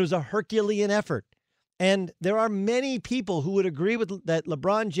 That it was a Herculean effort. And there are many people who would agree with that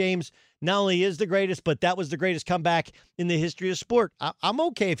LeBron James not only is the greatest, but that was the greatest comeback in the history of sport. I'm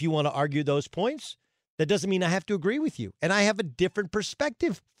okay if you want to argue those points. That doesn't mean I have to agree with you. And I have a different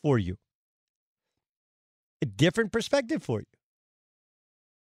perspective for you. A different perspective for you.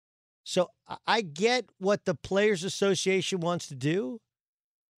 So I get what the Players Association wants to do,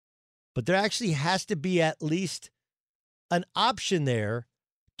 but there actually has to be at least an option there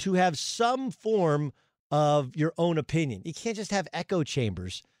to have some form of your own opinion. You can't just have echo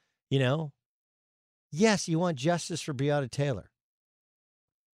chambers, you know? Yes, you want justice for Breonna Taylor.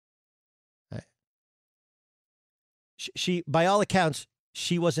 She, by all accounts,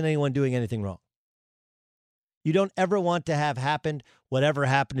 she wasn't anyone doing anything wrong. You don't ever want to have happened whatever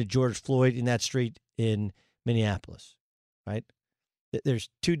happened to George Floyd in that street in Minneapolis, right? There's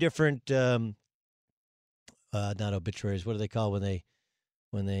two different, not obituaries. What do they call when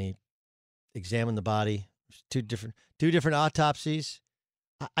they examine the body? Two different autopsies.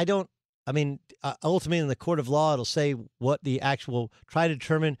 Ultimately in the court of law, it'll say what the actual, try to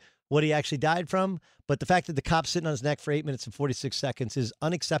determine what he actually died from. But the fact that the cop's sitting on his neck for 8 minutes and 46 seconds is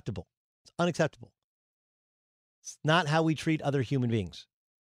unacceptable. It's unacceptable. It's not how we treat other human beings.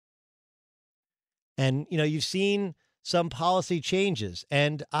 And, you've seen some policy changes,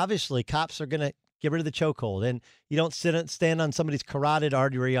 and obviously cops are going to get rid of the chokehold, and you don't stand on somebody's carotid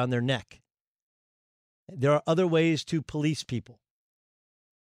artery on their neck. There are other ways to police people.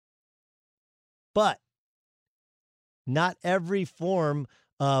 But not every form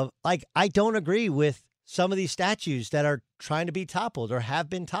of, I don't agree with some of these statues that are trying to be toppled or have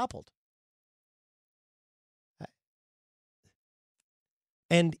been toppled.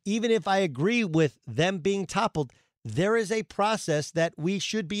 And even if I agree with them being toppled, there is a process that we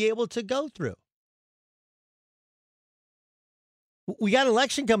should be able to go through. We got an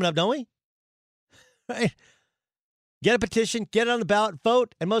election coming up, don't we? Right? Get a petition, get it on the ballot,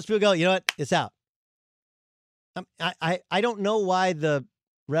 vote, and most people go, you know what, it's out. I don't know why the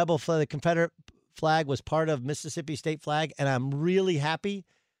rebel flag, the Confederate flag was part of Mississippi state flag, and I'm really happy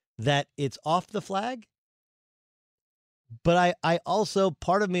that it's off the flag. But I also,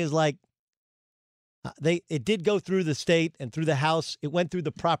 part of me is like, it did go through the state and through the House. It went through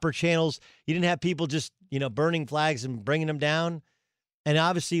the proper channels. You didn't have people just, burning flags and bringing them down. And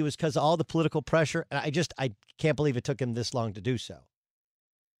obviously it was because of all the political pressure. And I can't believe it took him this long to do so.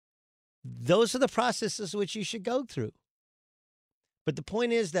 Those are the processes which you should go through. But the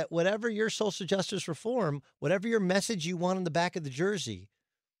point is that whatever your social justice reform, whatever your message you want on the back of the jersey,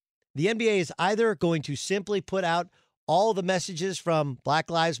 the NBA is either going to simply put out all the messages from Black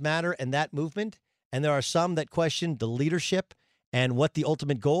Lives Matter and that movement, and there are some that question the leadership and what the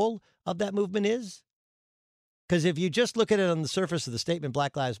ultimate goal of that movement is. Because if you just look at it on the surface of the statement,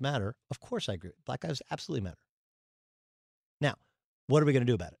 Black Lives Matter, of course I agree. Black lives absolutely matter. Now, what are we going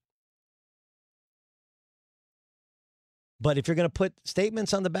to do about it? But if you're going to put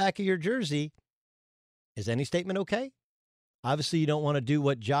statements on the back of your jersey, is any statement okay? Obviously, you don't want to do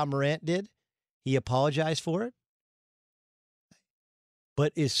what Ja Morant did. He apologized for it.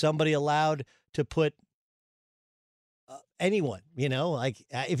 But is somebody allowed to put anyone,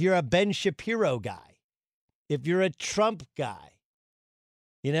 if you're a Ben Shapiro guy, if you're a Trump guy,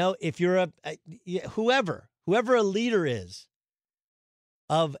 if you're whoever a leader is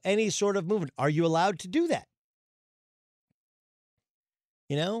of any sort of movement, are you allowed to do that?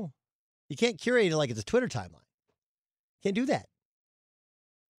 You can't curate it like it's a Twitter timeline. You can't do that.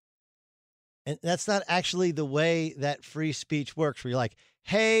 And that's not actually the way that free speech works, where you're like,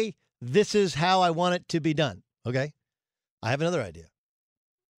 hey, this is how I want it to be done. Okay? I have another idea.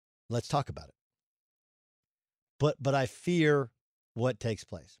 Let's talk about it. But I fear what takes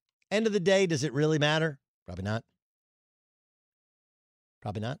place. End of the day, does it really matter? Probably not.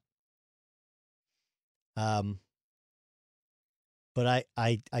 Probably not. But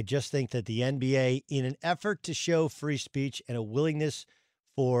I just think that the NBA, in an effort to show free speech and a willingness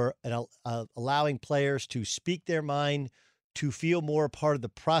for allowing players to speak their mind, to feel more a part of the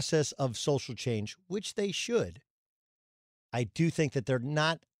process of social change, which they should, I do think that they're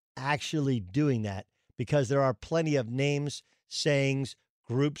not actually doing that, because there are plenty of names, sayings,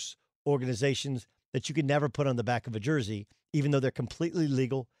 groups, organizations that you can never put on the back of a jersey, even though they're completely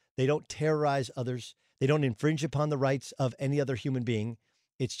legal. They don't terrorize others. They don't infringe upon the rights of any other human being.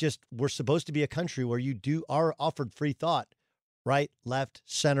 It's just, we're supposed to be a country where you are offered free thought, right, left,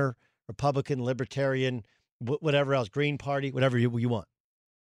 center, Republican, libertarian, whatever else, Green Party, whatever you want.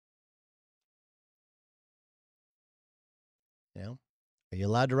 Are you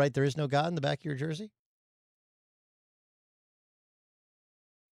allowed to write "There is no God" in the back of your jersey?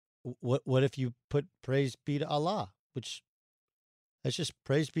 What if you put praise be to Allah, which that's just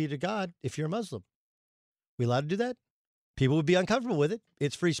praise be to God if you're a Muslim? We allowed to do that? People would be uncomfortable with it.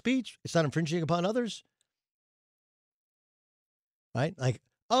 It's free speech. It's not infringing upon others. Right? Like,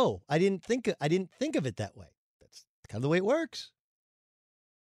 oh, I didn't think of it that way. That's kind of the way it works.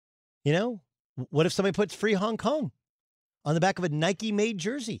 You know, what if somebody puts free Hong Kong on the back of a Nike made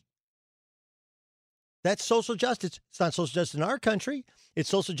jersey? That's social justice. It's not social justice in our country. It's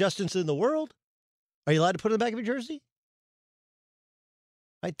social justice in the world. Are you allowed to put it on the back of your jersey?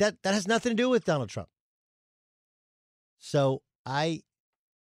 Right? That has nothing to do with Donald Trump. So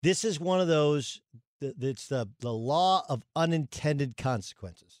this is one of those, it's the law of unintended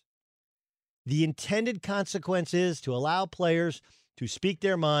consequences. The intended consequence is to allow players to speak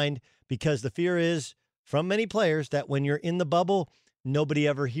their mind, because the fear is from many players that when you're in the bubble, nobody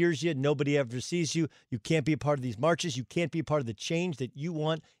ever hears you. Nobody ever sees you. You can't be a part of these marches. You can't be a part of the change that you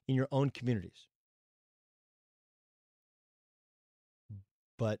want in your own communities.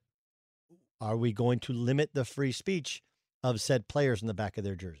 But are we going to limit the free speech of said players in the back of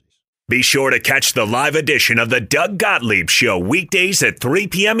their jerseys? Be sure to catch the live edition of the Doug Gottlieb Show weekdays at 3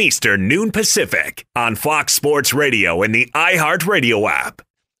 p.m. Eastern, noon Pacific on Fox Sports Radio and the iHeart Radio app.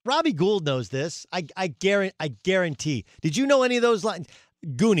 Robbie Gould knows this. I guarantee. Did you know any of those lines?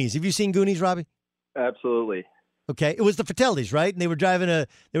 Goonies. Have you seen Goonies, Robbie? Absolutely. Okay, it was the Fratellis, right? And they were driving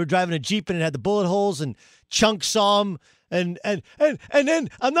a Jeep, and it had the bullet holes, and Chunk saw them, and then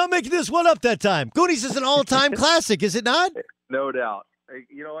I'm not making this one up that time. Goonies is an all-time classic, is it not? No doubt.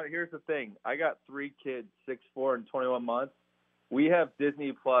 You know what? Here's the thing. I got 3 kids, 6, 4, and 21 months. We have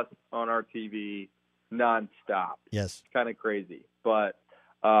Disney Plus on our TV nonstop. Yes. It's kind of crazy, but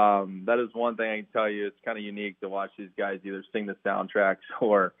that is one thing I can tell you. It's kind of unique to watch these guys either sing the soundtracks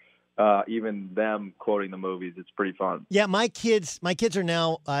or even them quoting the movies. It's pretty fun. Yeah, my kids are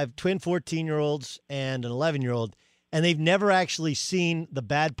now, I have twin 14-year-olds and an 11-year-old, and they've never actually seen the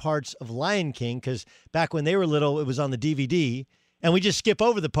bad parts of Lion King, because back when they were little, it was on the DVD, and we just skip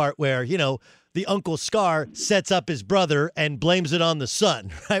over the part where, the Uncle Scar sets up his brother and blames it on the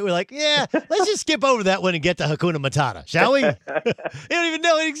son, right? We're like, yeah, let's just skip over that one and get to Hakuna Matata, shall we? You don't even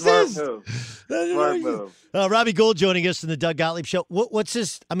know it exists. Smart move. Robbie Gould joining us in the Doug Gottlieb Show. What's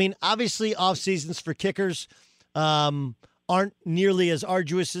this? I mean, obviously off seasons for kickers aren't nearly as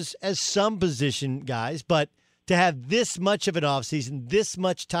arduous as some position guys, but to have this much of an off season, this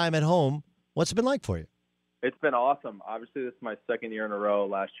much time at home, what's it been like for you? It's been awesome. Obviously, this is my second year in a row.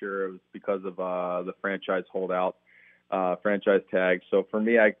 Last year, it was because of the franchise holdout, franchise tag. So for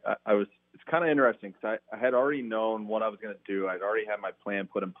me, I was. It's kind of interesting because I had already known what I was going to do. I'd already had my plan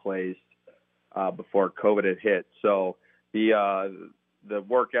put in place before COVID had hit. So the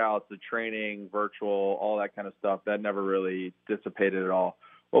workouts, the training, virtual, all that kind of stuff, that never really dissipated at all.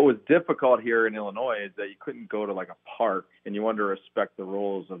 What was difficult here in Illinois is that you couldn't go to like a park, and you wanted to respect the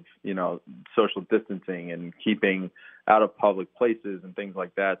rules of, social distancing and keeping out of public places and things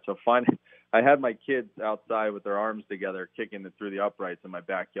like that. So I had my kids outside with their arms together, kicking it through the uprights in my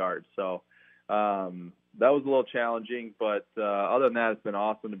backyard. So that was a little challenging, but other than that, it's been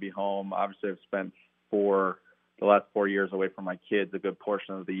awesome to be home. Obviously, I've spent the last 4 years away from my kids, a good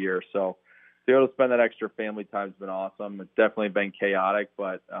portion of the year. So to be able to spend that extra family time has been awesome. It's definitely been chaotic,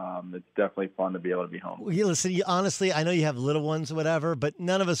 but it's definitely fun to be able to be home. Well, listen, honestly, I know you have little ones or whatever, but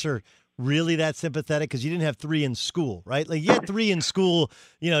none of us are really that sympathetic because you didn't have 3 in school, right? Like you had 3 in school,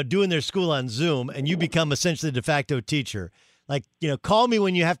 doing their school on Zoom, and you become essentially the de facto teacher. Like, call me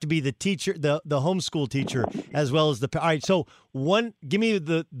when you have to be the teacher, the homeschool teacher, as well as the. All right, so give me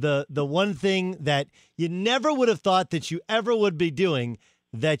the one thing that you never would have thought that you ever would be doing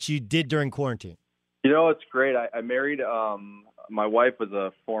that you did during quarantine. It's great. I married, my wife was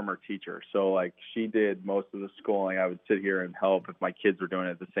a former teacher. So like she did most of the schooling. I would sit here and help if my kids were doing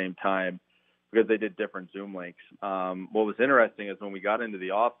it at the same time because they did different Zoom links. What was interesting is when we got into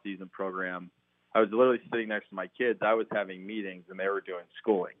the off season program, I was literally sitting next to my kids. I was having meetings and they were doing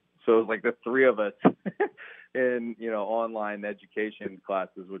schooling. So it was like the 3 of us in, online education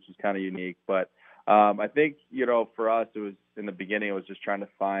classes, which is kind of unique. But I think, for us, it was in the beginning, it was just trying to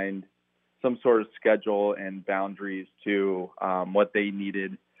find some sort of schedule and boundaries to what they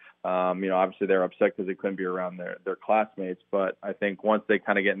needed. Obviously they're upset because they couldn't be around their classmates. But I think once they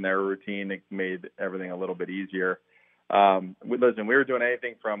kind of get in their routine, it made everything a little bit easier. Listen, we were doing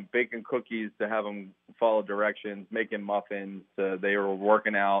anything from baking cookies to have them follow directions, making muffins. They were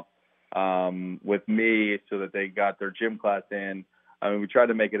working out with me so that they got their gym class in. I mean, we tried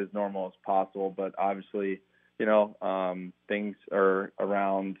to make it as normal as possible, but obviously, things are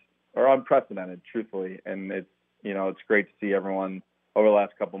unprecedented, truthfully. And it's great to see everyone over the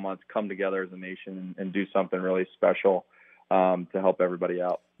last couple months come together as a nation and do something really special to help everybody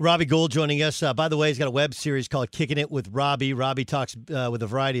out. Robbie Gould joining us. By the way, he's got a web series called Kicking It with Robbie. Robbie talks with a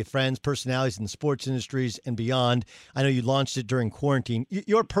variety of friends, personalities in the sports industries and beyond. I know you launched it during quarantine.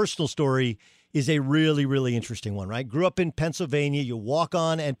 Your personal story is a really, really interesting one, right? Grew up in Pennsylvania. You walk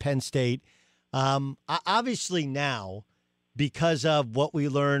on at Penn State. Obviously now, because of what we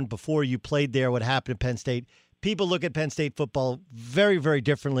learned before you played there, what happened at Penn State, people look at Penn State football very, very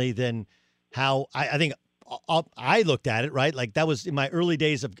differently than how I think I looked at it, right? Like that was in my early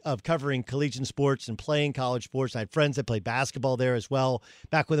days of covering collegiate sports and playing college sports. I had friends that played basketball there as well,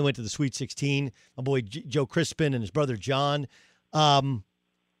 back when they went to the Sweet 16. My boy Joe Crispin and his brother John.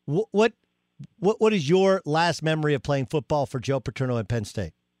 What is your last memory of playing football for Joe Paterno at Penn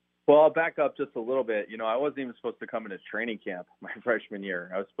State? Well, I'll back up just a little bit. I wasn't even supposed to come into training camp my freshman year.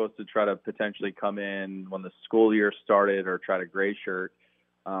 I was supposed to try to potentially come in when the school year started or try to gray shirt.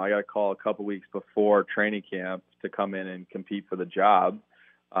 I got a call a couple weeks before training camp to come in and compete for the job.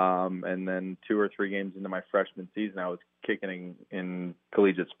 And then 2 or 3 games into my freshman season, I was kicking in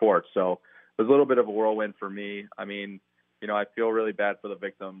collegiate sports. So it was a little bit of a whirlwind for me. I mean, I feel really bad for the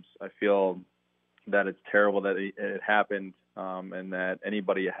victims. I feel that it's terrible that it happened and that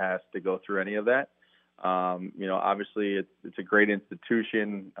anybody has to go through any of that. Obviously it's a great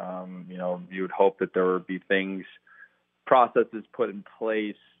institution. You would hope that there would be processes put in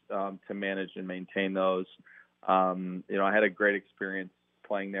place to manage and maintain those. I had a great experience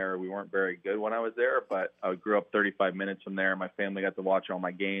playing there. We weren't very good when I was there, but I grew up 35 minutes from there. My family got to watch all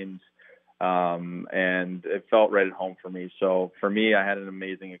my games, and it felt right at home for me. So for me, I had an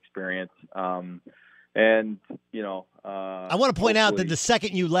amazing experience. I want to point out that the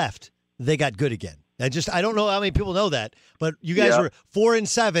second you left, they got good again. I don't know how many people know that, but you guys were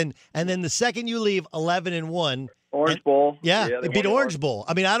 4-7, and then the second you leave, 11-1. Orange Bowl. Yeah, it beat Orange Bowl.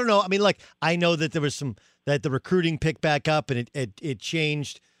 I mean, I don't know. I mean, I know that there was that the recruiting picked back up and it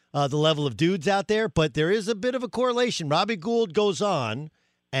changed the level of dudes out there, but there is a bit of a correlation. Robbie Gould goes on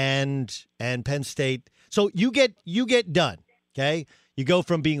and Penn State. So you get done, okay? You go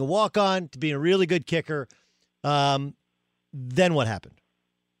from being a walk-on to being a really good kicker. Then what happened?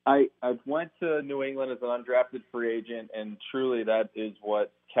 I went to New England as an undrafted free agent, and truly that is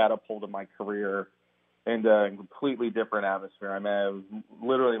what catapulted my career into a completely different atmosphere. I mean, I was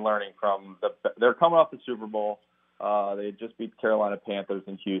literally learning from they're coming off the Super Bowl. They had just beat Carolina Panthers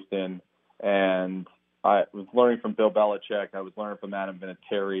in Houston, and I was learning from Bill Belichick. I was learning from Adam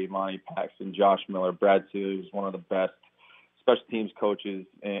Vinatieri, Monty Paxton, Josh Miller, Brad Sue, who's one of the best special teams coaches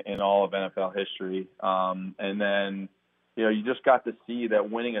in all of NFL history. And then, you just got to see that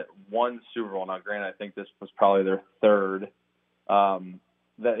winning at one Super Bowl, now granted, I think this was probably their third,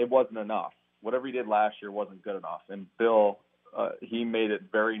 that it wasn't enough. Whatever he did last year wasn't good enough. And Bill, he made it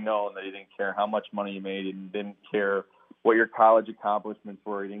very known that he didn't care how much money you made. He didn't care what your college accomplishments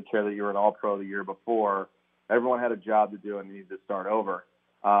were. He didn't care that you were an All-Pro the year before. Everyone had a job to do and needed to start over.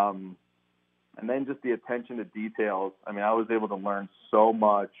 And then just the attention to details. I mean, I was able to learn so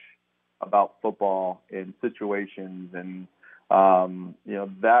much about football in situations, and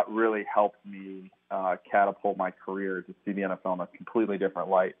that really helped me catapult my career to see the NFL in a completely different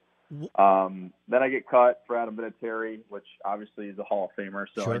light. Then I get cut for Adam Vinatieri, which obviously is a Hall of Famer,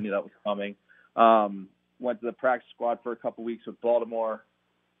 so sure. I knew that was coming. Went to the practice squad for a couple weeks with Baltimore,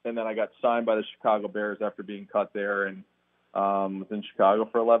 and then I got signed by the Chicago Bears after being cut there, and was in Chicago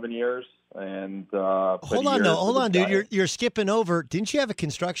for 11 years. And hold on, dude. You're skipping over. Didn't you have a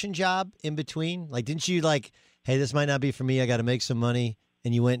construction job in between? Like, didn't you hey, this might not be for me. I got to make some money.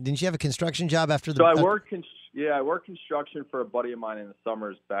 And you went. Didn't you have a construction job after the? So I worked. I worked construction for a buddy of mine in the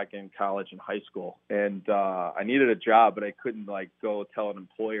summers back in college and high school, and I needed a job, but I couldn't go tell an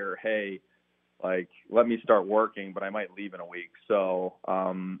employer, hey, let me start working, but I might leave in a week. So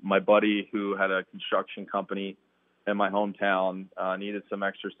my buddy who had a construction company in my hometown needed some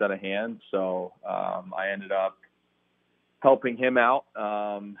extra set of hands, so I ended up helping him out,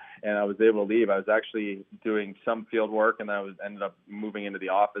 and I was able to leave. I was actually doing some field work, and I ended up moving into the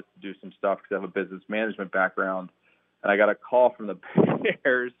office to do some stuff because I have a business management background. And I got a call from the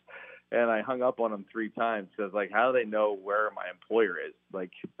Bears, and I hung up on them 3 times because, how do they know where my employer is?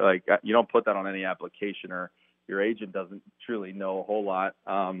 You don't put that on any application, or your agent doesn't truly know a whole lot.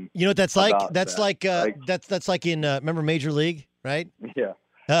 You know what that's like? That's that's like in remember Major League, right? Yeah.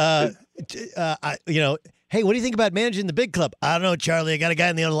 Hey, what do you think about managing the big club? I don't know, Charlie. I got a guy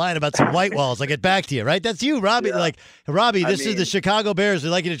on the other line about some white walls. I'll get back to you, right? That's you, Robbie. Yeah. Robbie, this is the Chicago Bears. They'd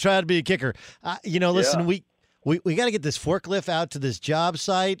like you to try to be a kicker. Listen, we got to get this forklift out to this job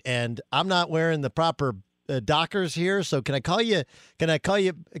site, and I'm not wearing the proper Dockers here. So can I call you? Back?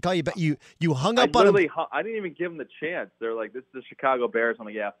 You hung up on him. I didn't even give him the chance. They're like, "This is the Chicago Bears." I'm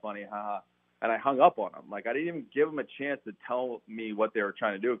like, "Yeah, funny, haha." And I hung up on him. Like, I didn't even give him a chance to tell me what they were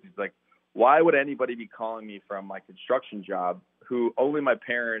trying to do. Because he's like, why would anybody be calling me from my construction job? Who only my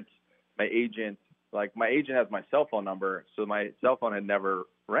parents, my agent. Like, my agent has my cell phone number, so my cell phone had never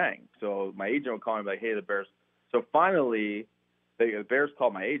rang. So my agent would call me like, "Hey, the Bears." So finally, the Bears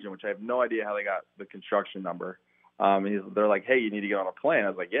called my agent, which I have no idea how they got the construction number. They're like, "Hey, you need to get on a plane." I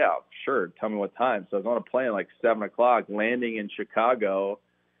was like, "Yeah, sure. Tell me what time." So I was on a plane like 7 o'clock, landing in Chicago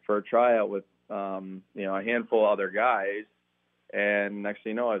for a tryout with a handful of other guys. And next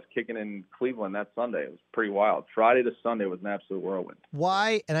thing you know, I was kicking in Cleveland that Sunday. It was pretty wild. Friday to Sunday was an absolute whirlwind.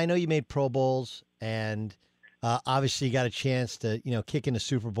 Why? And I know you made Pro Bowls, and obviously you got a chance to kick in the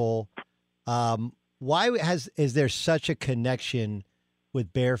Super Bowl. Why is there such a connection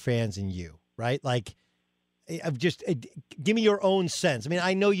with Bear fans and you? Right? Like, give me your own sense. I mean,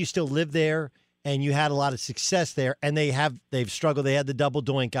 I know you still live there, and you had a lot of success there, and they've struggled. They had the double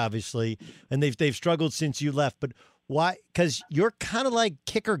doink, obviously, and they've struggled since you left, but. Why? Because you're kind of like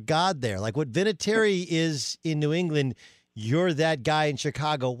kicker god there. Like what Vinatieri is in New England, you're that guy in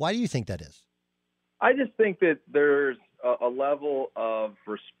Chicago. Why do you think that is? I just think that there's a level of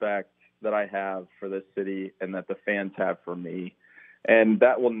respect that I have for this city and that the fans have for me, and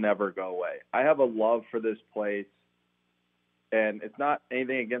that will never go away. I have a love for this place, and it's not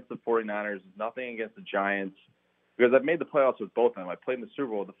anything against the 49ers. It's nothing against the Giants. Because I've made the playoffs with both of them. I played in the Super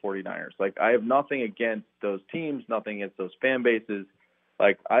Bowl with the 49ers. Like, I have nothing against those teams, nothing against those fan bases.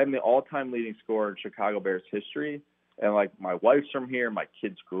 Like, I'm the all-time leading scorer in Chicago Bears history. And, like, my wife's from here. My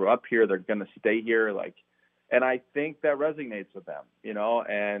kids grew up here. They're going to stay here. Like, and I think that resonates with them,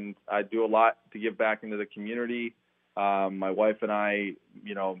 and I do a lot to give back into the community. My wife and I,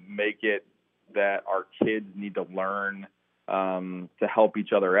 make it that our kids need to learn to help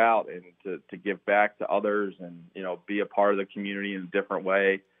each other out and to give back to others and, be a part of the community in a different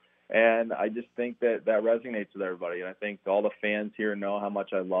way. And I just think that resonates with everybody. And I think all the fans here know how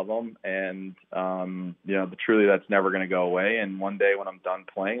much I love them. And, truly that's never going to go away. And one day when I'm done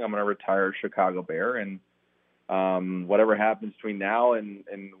playing, I'm going to retire a Chicago Bear. And whatever happens between now and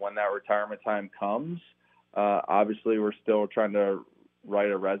when that retirement time comes, obviously we're still trying to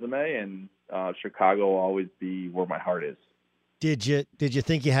write a resume, and Chicago will always be where my heart is. Did you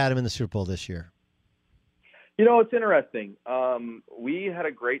think you had him in the Super Bowl this year? It's interesting. We had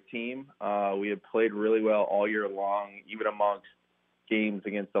a great team. We had played really well all year long, even amongst games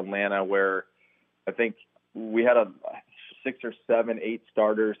against Atlanta, where I think we had 6 or 7, 8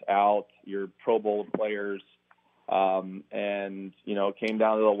 starters out, your Pro Bowl players, and it came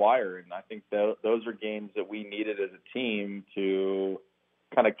down to the wire. And I think those are games that we needed as a team to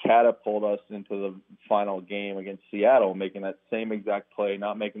kind of catapult us into the final game against Seattle, making that same exact play,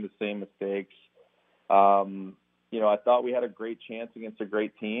 not making the same mistakes. I thought we had a great chance against a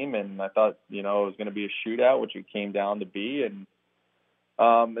great team, and I thought, it was going to be a shootout, which it came down to be. And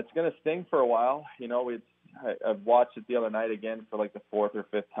it's going to sting for a while. I've watched it the other night again for like the 4th or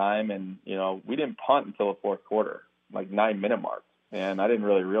 5th time, and, we didn't punt until the 4th quarter, like 9-minute mark. And I didn't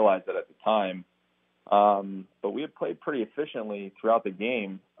really realize that at the time. But we had played pretty efficiently throughout the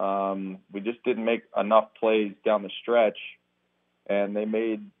game. We just didn't make enough plays down the stretch, and they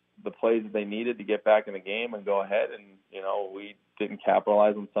made the plays that they needed to get back in the game and go ahead. And, we didn't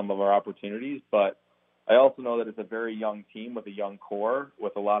capitalize on some of our opportunities, but I also know that it's a very young team with a young core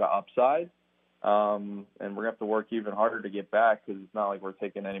with a lot of upside. And we're going to have to work even harder to get back, because it's not like we're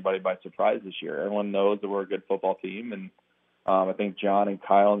taking anybody by surprise this year. Everyone knows that we're a good football team, and I think John and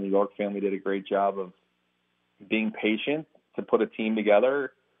Kyle and the York family did a great job of being patient to put a team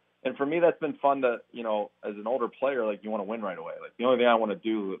together. And for me, that's been fun to, as an older player, like, you want to win right away. Like, the only thing I want to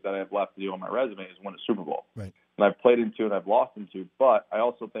do that I have left to do on my resume is win a Super Bowl. Right. And I've played in 2 and I've lost in 2. But I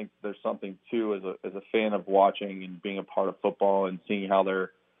also think there's something, too, as a fan of watching and being a part of football and seeing how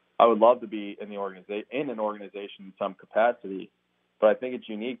I would love to be in an organization in some capacity. But I think it's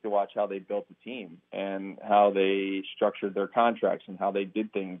unique to watch how they built the team and how they structured their contracts and how they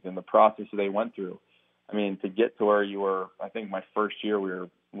did things and the process that they went through. I mean, to get to where you were, I think my first year we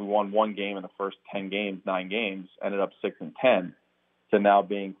won 1 game in the first 9 games, ended up 6-10, to now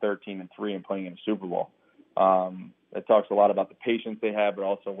being 13-3 and playing in a Super Bowl. It talks a lot about the patience they had, but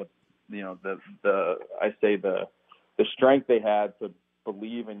also with the strength they had to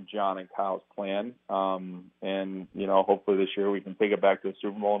believe in John and Kyle's plan. And hopefully this year we can take it back to the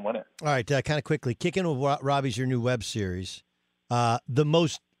Super Bowl and win it. All right, kind of quickly, Kicking with Robbie's your new web series. The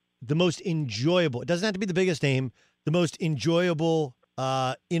most enjoyable, it doesn't have to be the biggest name, the most enjoyable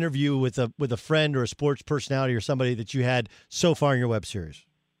interview with a friend or a sports personality or somebody that you had so far in your web series?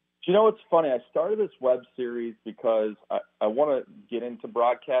 You know, it's funny. I started this web series because I want to get into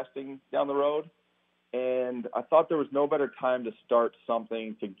broadcasting down the road. And I thought there was no better time to start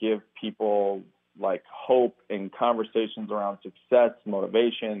something to give people like hope and conversations around success,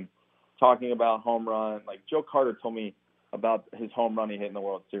 motivation, talking about home run. Like Joe Carter told me about his home run he hit in the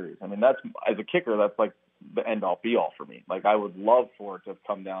World Series. I mean, that's, as a kicker, that's like the end all be all for me. Like I would love for it to have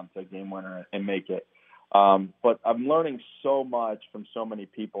come down to a game winner and make it. But I'm learning so much from so many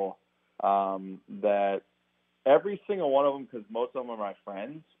people that every single one of them, because most of them are my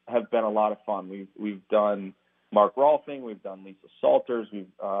friends, have been a lot of fun. We've done Mark Rolfing, we've done Lisa Salters, we've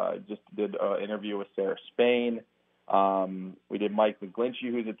just did an interview with Sarah Spain. We did Mike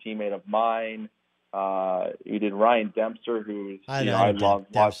McGlinchey, who's a teammate of mine. We did Ryan Dempster, who's I love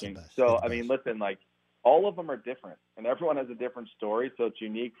watching. So I mean, listen, like all of them are different, and everyone has a different story. So it's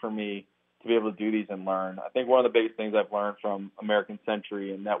unique for me to be able to do these and learn. I think one of the biggest things I've learned from American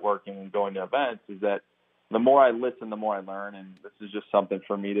Century and networking and going to events is that the more I listen, the more I learn, and this is just something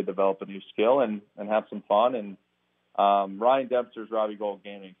for me to develop a new skill and have some fun. And Ryan Dempster's Robbie Gold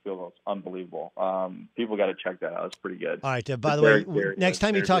Gaming field goal is unbelievable. People got to check that out. It's pretty good. All right. By the way, next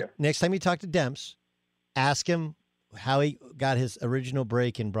time you talk to Demps, ask him how he got his original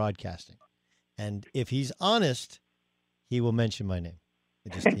break in broadcasting, and if he's honest, he will mention my name.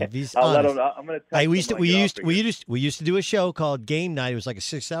 If he's I'll honest. let him. I'm going to text him. We used to do a show called Game Night. It was like a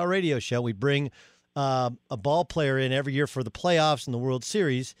 6-hour radio show. We bring a ball player in every year for the playoffs and the World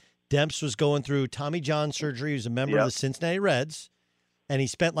Series. Demps was going through Tommy John surgery. He was a member of the Cincinnati Reds, and he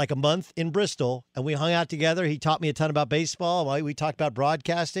spent like a month in Bristol, and we hung out together. He taught me a ton about baseball. We talked about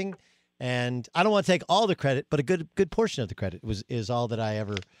broadcasting, and I don't want to take all the credit, but a good portion of the credit is all that I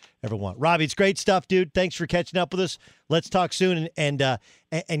ever want. Robbie, it's great stuff, dude. Thanks for catching up with us. Let's talk soon and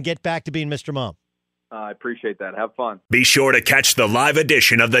get back to being Mr. Mom. I appreciate that. Have fun. Be sure to catch the live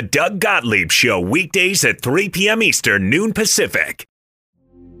edition of the Doug Gottlieb Show weekdays at 3 p.m. Eastern, noon Pacific.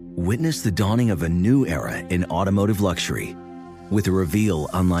 Witness the dawning of a new era in automotive luxury with a reveal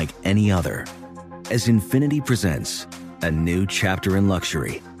unlike any other as Infiniti presents a new chapter in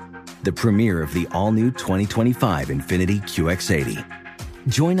luxury, the premiere of the all-new 2025 Infiniti QX80.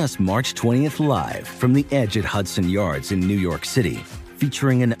 Join us March 20th live from the Edge at Hudson Yards in New York City,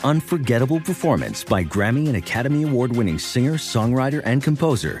 featuring an unforgettable performance by Grammy and Academy Award-winning singer, songwriter, and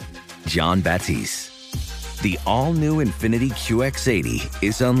composer, Jon Batiste. The all-new Infiniti QX80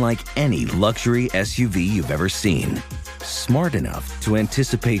 is unlike any luxury SUV you've ever seen. Smart enough to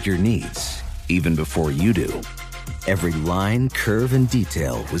anticipate your needs, even before you do. Every line, curve, and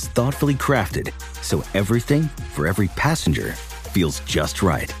detail was thoughtfully crafted, so everything for every passenger feels just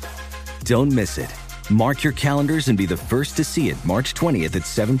right. Don't miss it. Mark your calendars and be the first to see it March 20th at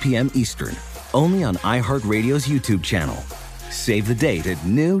 7 p.m. Eastern, only on iHeartRadio's YouTube channel. Save the date at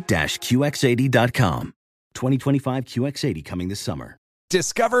new-QX80.com. 2025 QX80 coming this summer.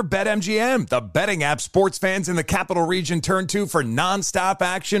 Discover BetMGM, the betting app sports fans in the capital region turn to for nonstop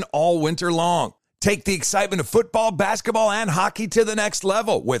action all winter long. Take the excitement of football, basketball, and hockey to the next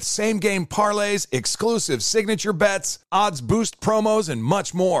level with same-game parlays, exclusive signature bets, odds boost promos, and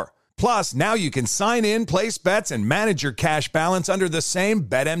much more. Plus, now you can sign in, place bets, and manage your cash balance under the same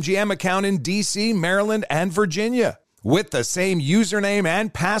BetMGM account in D.C., Maryland, and Virginia. With the same username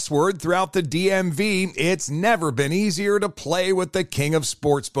and password throughout the DMV, it's never been easier to play with the king of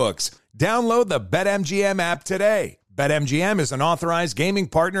sportsbooks. Download the BetMGM app today. BetMGM is an authorized gaming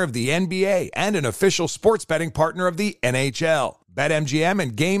partner of the NBA and an official sports betting partner of the NHL. BetMGM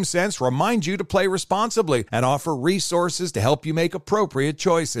and GameSense remind you to play responsibly and offer resources to help you make appropriate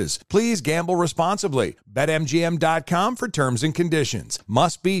choices. Please gamble responsibly. BetMGM.com for terms and conditions.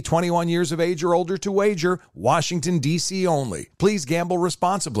 Must be 21 years of age or older to wager. Washington, D.C. only. Please gamble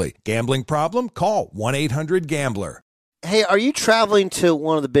responsibly. Gambling problem? Call 1-800-GAMBLER. Hey, are you traveling to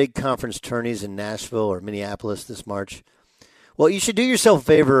one of the big conference tourneys in Nashville or Minneapolis this March? Well, you should do yourself a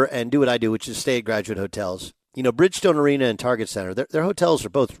favor and do what I do, which is stay at Graduate Hotels. You know, Bridgestone Arena and Target Center, their hotels are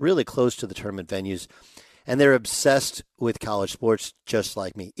both really close to the tournament venues, and they're obsessed with college sports just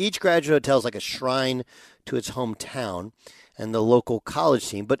like me. Each Graduate Hotel is like a shrine to its hometown and the local college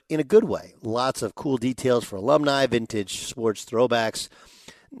team, but in a good way. Lots of cool details for alumni, vintage sports throwbacks,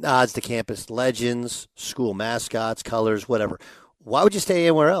 nods to campus legends, school mascots, colors, whatever. Why would you stay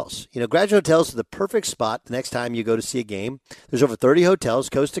anywhere else? You know, Graduate Hotels is the perfect spot the next time you go to see a game. There's over 30 hotels,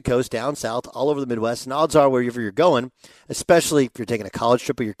 coast to coast, down south, all over the Midwest, and odds are wherever you're going, especially if you're taking a college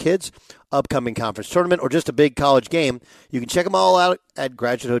trip with your kids, upcoming conference tournament, or just a big college game, you can check them all out at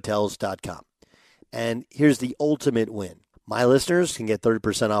graduatehotels.com. And here's the ultimate win. My listeners can get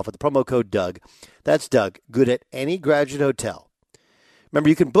 30% off with the promo code Doug. That's Doug, good at any graduate hotel. Remember,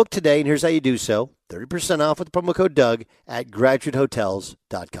 you can book today, and here's how you do so. 30% off with the promo code Doug at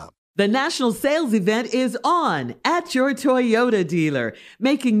graduatehotels.com. The national sales event is on at your Toyota dealer,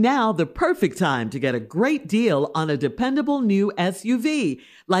 making now the perfect time to get a great deal on a dependable new SUV,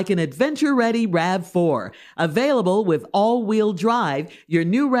 like an adventure-ready RAV4. Available with all-wheel drive, your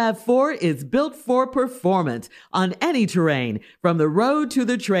new RAV4 is built for performance on any terrain, from the road to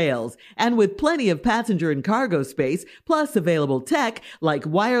the trails, and with plenty of passenger and cargo space, plus available tech like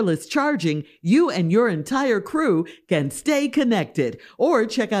wireless charging, you and your entire crew can stay connected. Or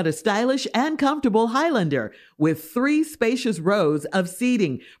check out a stylish and comfortable Highlander with 3 spacious rows of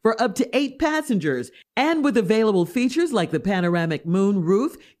seating for up to 8 passengers. And with available features like the panoramic moon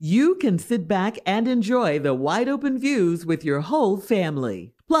roof, you can sit back and enjoy the wide open views with your whole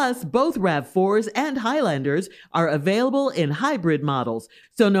family. Plus, both RAV4s and Highlanders are available in hybrid models,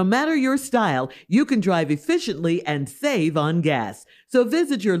 so no matter your style, you can drive efficiently and save on gas. So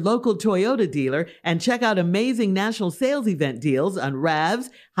visit your local Toyota dealer and check out amazing national sales event deals on RAVs,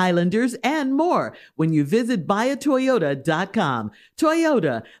 Highlanders, and more when you visit buyatoyota.com.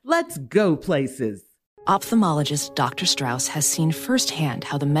 Toyota, let's go places. Ophthalmologist Dr. Strauss has seen firsthand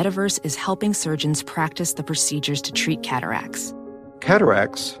how the metaverse is helping surgeons practice the procedures to treat cataracts.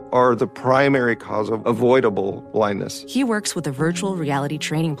 Cataracts are the primary cause of avoidable blindness. He works with a virtual reality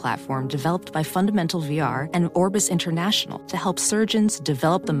training platform developed by Fundamental VR and Orbis International to help surgeons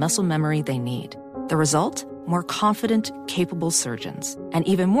develop the muscle memory they need. The result? More confident, capable surgeons. And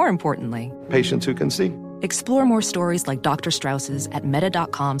even more importantly, patients who can see. Explore more stories like Dr. Strauss's at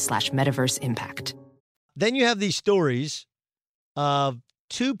meta.com/metaverse impact. Then you have these stories of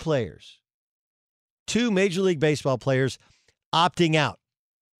 2 Major League Baseball players opting out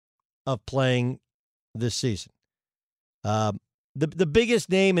of playing this season. The biggest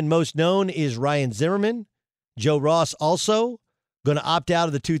name and most known is Ryan Zimmerman. Joe Ross also going to opt out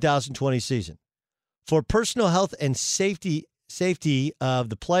of the 2020 season. For personal health and safety of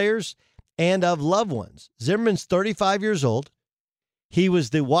the players and of loved ones. Zimmerman's 35 years old. He was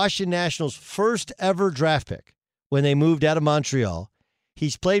the Washington Nationals' first ever draft pick when they moved out of Montreal.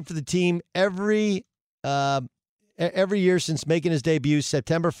 He's played for the team every year since making his debut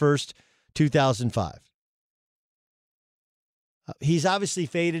September 1st, 2005. He's obviously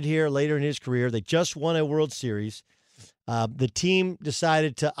faded here later in his career. They just won a World Series. The team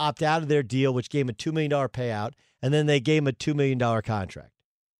decided to opt out of their deal, which gave him a $2 million payout, and then they gave him a $2 million contract.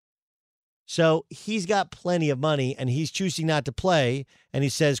 So he's got plenty of money, and he's choosing not to play. And he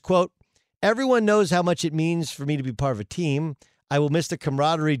says, quote, "Everyone knows how much it means for me to be part of a team. I will miss the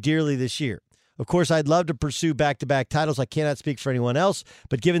camaraderie dearly this year. Of course, I'd love to pursue back-to-back titles. I cannot speak for anyone else,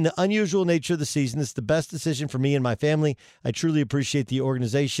 but given the unusual nature of the season, this is the best decision for me and my family. I truly appreciate the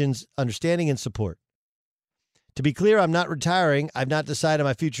organization's understanding and support. To be clear, I'm not retiring. I've not decided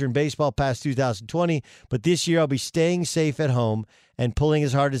my future in baseball past 2020, but this year I'll be staying safe at home and pulling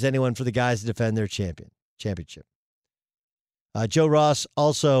as hard as anyone for the guys to defend their championship. Joe Ross,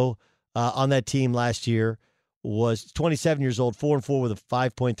 also on that team last year, was 27 years old, 4-4 with a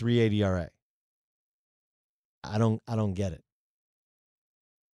 5.38 ERA. I don't get it.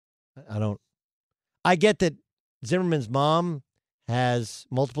 I get that Zimmerman's mom has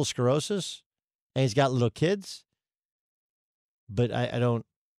multiple sclerosis and he's got little kids, but I don't.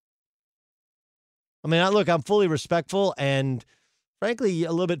 I mean, look, I'm fully respectful and frankly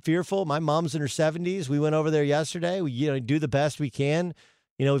a little bit fearful. My mom's in her 70s. We went over there yesterday. We do the best we can.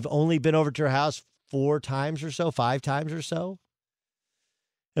 We've only been over to her house 5 times or so.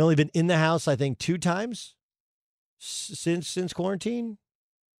 And only been in the house, I think, 2 times since quarantine.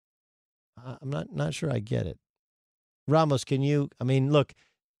 I'm not sure I get it. Ramos, can you? I mean, look,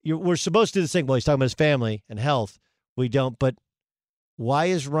 we're supposed to do this thing. Well, he's talking about his family and health. We don't. But why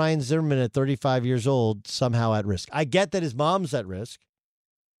is Ryan Zimmerman at 35 years old somehow at risk? I get that his mom's at risk,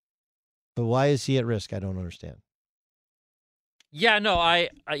 but why is he at risk? I don't understand. Yeah, no,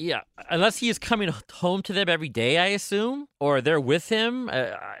 unless he is coming home to them every day, I assume, or they're with him,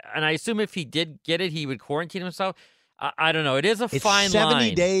 and I assume if he did get it, he would quarantine himself. I don't know. It is a fine line.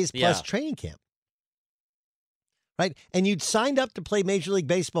 70 days plus training camp, right? And you'd signed up to play Major League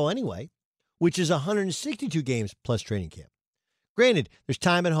Baseball anyway, which is 162 games plus training camp. Granted, there's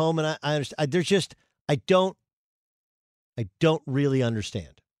time at home, and I understand. I don't really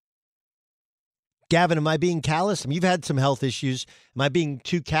understand. Gavin, am I being callous? I mean, you've had some health issues. Am I being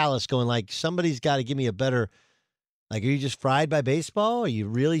too callous, going like, somebody's got to give me a better, like, are you just fried by baseball? Are you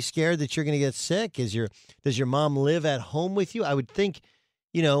really scared that you're going to get sick? Does your mom live at home with you? I would think,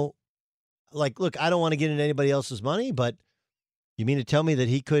 like, look, I don't want to get into anybody else's money, but You mean to tell me that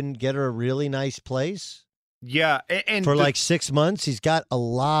he couldn't get her a really nice place? Yeah. And for like 6 months, he's got a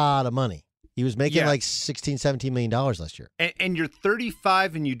lot of money. He was making like $16, $17 million last year. And you're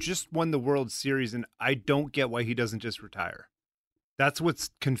 35 and you just won the World Series, and I don't get why he doesn't just retire. That's what's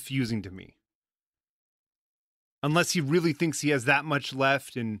confusing to me. Unless he really thinks he has that much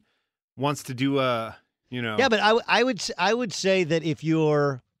left and wants to do Yeah, but I would say that if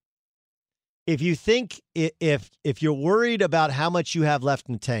you think if you're worried about how much you have left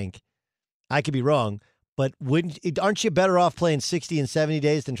in the tank, I could be wrong, but aren't you better off playing 60 and 70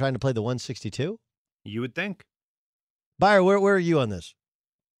 days than trying to play the 162? You would think. Byron, where are you on this?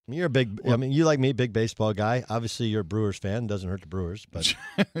 You're a big, you like me, big baseball guy. Obviously, you're a Brewers fan. Doesn't hurt the Brewers, but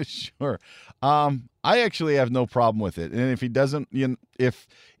sure. I actually have no problem with it. And if he doesn't, if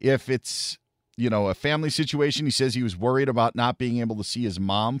it's a family situation, he says he was worried about not being able to see his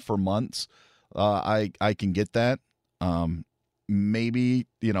mom for months. I can get that. Maybe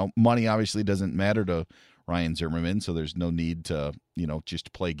money obviously doesn't matter to Ryan Zimmerman, so there's no need to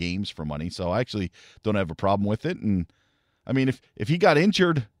just play games for money. So I actually don't have a problem with it. And I mean, if he got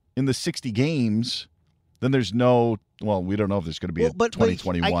injured in the 60 games, then there's we don't know if there's going to be a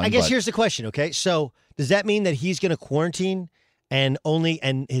 2021. I guess here's the question, okay? So does that mean that he's going to quarantine and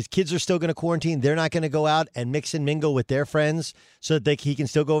his kids are still going to quarantine? They're not going to go out and mix and mingle with their friends so that he can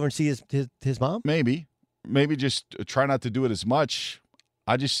still go over and see his mom? Maybe just try not to do it as much.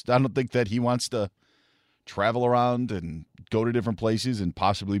 I don't think that he wants to travel around and go to different places and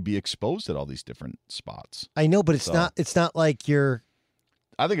possibly be exposed at all these different spots. I know, but it's not like you're.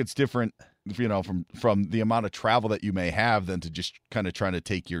 I think it's different, from the amount of travel that you may have than to just kind of trying to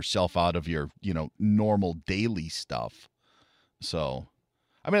take yourself out of your, normal daily stuff. So,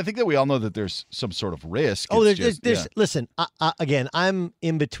 I mean, I think that we all know that there's some sort of risk. Listen, again, I'm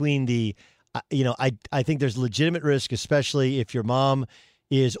in between the, I think there's legitimate risk, especially if your mom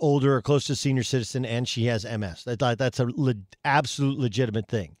is older or close to senior citizen and she has MS. That's a absolute legitimate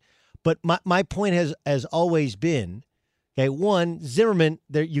thing. But my point has always been, okay, one, Zimmerman,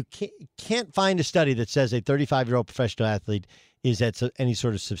 you can't find a study that says a 35-year-old professional athlete is at any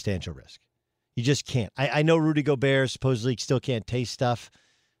sort of substantial risk. You just can't. I know Rudy Gobert supposedly still can't taste stuff,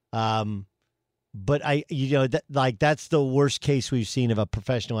 but that's the worst case we've seen of a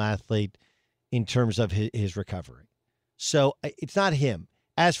professional athlete in terms of his recovery. So it's not him.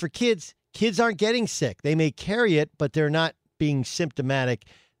 As for kids aren't getting sick. They may carry it, but they're not being symptomatic.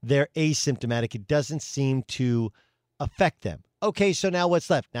 They're asymptomatic. It doesn't seem to affect them. Okay, so now what's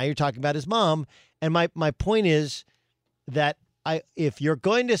left? Now you're talking about his mom, and my point is that if you're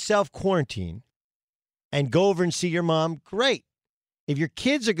going to self-quarantine and go over and see your mom, great. If your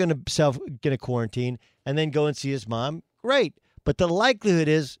kids are going to quarantine and then go and see his mom, great. But the likelihood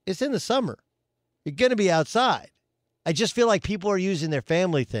is it's in the summer. You're going to be outside. I just feel like people are using their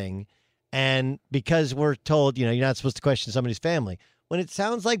family thing, and because we're told, you're not supposed to question somebody's family, when it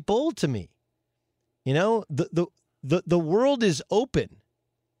sounds like bull to me. The world is open.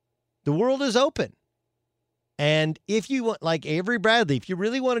 The world is open. And if you want, like Avery Bradley, if you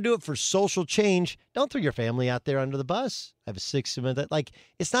really want to do it for social change, don't throw your family out there under the bus. Have a 6 minute,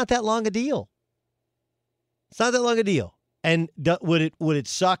 it's not that long a deal. It's not that long a deal. And would it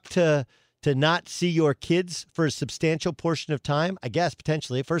suck to not see your kids for a substantial portion of time? I guess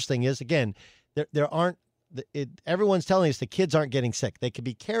potentially. First thing is, again, everyone's telling us the kids aren't getting sick. They could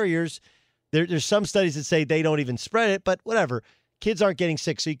be carriers. There's some studies that say they don't even spread it, but whatever. Kids aren't getting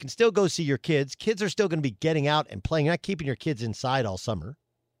sick, so you can still go see your kids. Kids are still going to be getting out and playing. You're not keeping your kids inside all summer.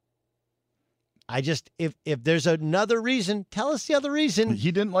 If there's another reason, tell us the other reason.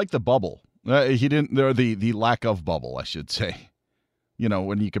 He didn't like the bubble. He didn't, or the lack of bubble, I should say.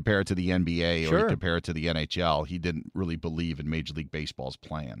 When you compare it to the NBA or you compare it to the NHL, he didn't really believe in Major League Baseball's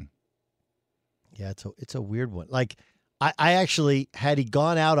plan. Yeah, it's a weird one. I actually, had he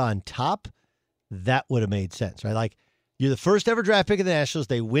gone out on top, that would have made sense, right? You're the first ever draft pick of the Nationals.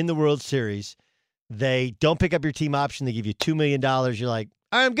 They win the World Series. They don't pick up your team option. They give you $2 million. You're like,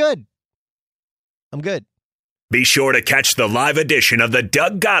 all right, I'm good. I'm good. Be sure to catch the live edition of the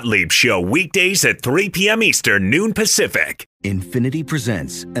Doug Gottlieb Show weekdays at 3 p.m. Eastern, noon Pacific. Infiniti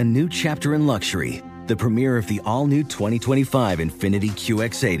presents a new chapter in luxury, the premiere of the all-new 2025 Infiniti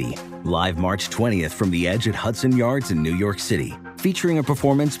QX80, live March 20th from the Edge at Hudson Yards in New York City, featuring a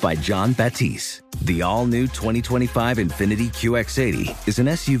performance by John Batiste. The all-new 2025 Infiniti QX80 is an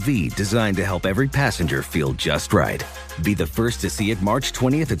SUV designed to help every passenger feel just right. Be the first to see it March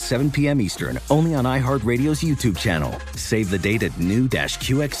 20th at 7 p.m. Eastern, only on iHeartRadio's YouTube channel. Save the date at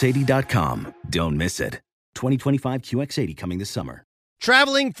new-QX80.com. Don't miss it. 2025 QX80 coming this summer.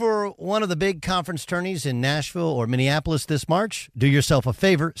 Traveling for one of the big conference tourneys in Nashville or Minneapolis this March? Do yourself a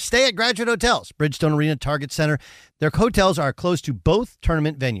favor. Stay at Graduate Hotels, Bridgestone Arena, Target Center. Their hotels are close to both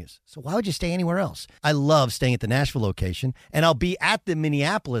tournament venues. So why would you stay anywhere else? I love staying at the Nashville location, and I'll be at the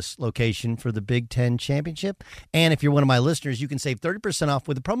Minneapolis location for the Big Ten Championship. And if you're one of my listeners, you can save 30% off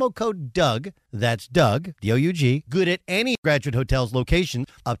with the promo code DOUG. That's Doug, D-O-U-G. Good at any Graduate Hotels location,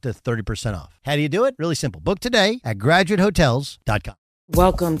 up to 30% off. How do you do it? Really simple. Book today at graduatehotels.com.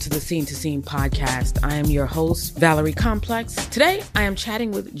 Welcome to the Scene to Scene podcast. I am your host, Valerie Complex. Today, I am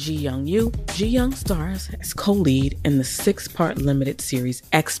chatting with Ji Young Yu. Ji Young stars as co-lead in the 6-part limited series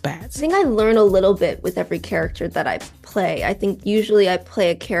Expats. I think I learn a little bit with every character that I play. I think usually I play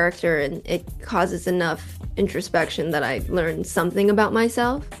a character and it causes enough introspection that I learn something about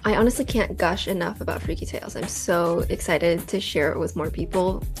myself. I honestly can't gush enough about Freaky Tales. I'm so excited to share it with more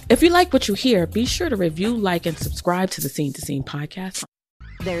people. If you like what you hear, be sure to review, like, and subscribe to the Scene to Scene podcast.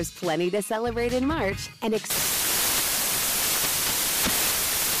 There's plenty to celebrate in March and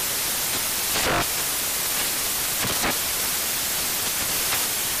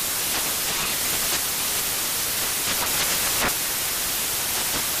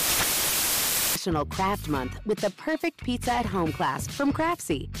National Craft Month with the perfect pizza at home class from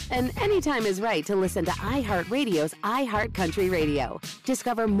Craftsy. And anytime is right to listen to iHeartRadio's iHeart Country Radio.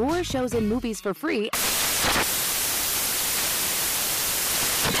 Discover more shows and movies for free.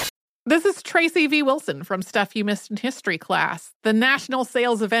 This is Tracy V. Wilson from Stuff You Missed in History class. The national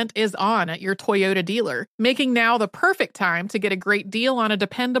sales event is on at your Toyota dealer, making now the perfect time to get a great deal on a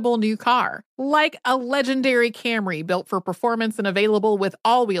dependable new car. Like a legendary Camry built for performance and available with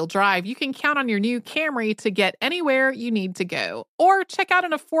all-wheel drive, you can count on your new Camry to get anywhere you need to go. Or check out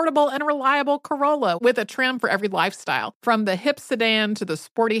an affordable and reliable Corolla with a trim for every lifestyle. From the hip sedan to the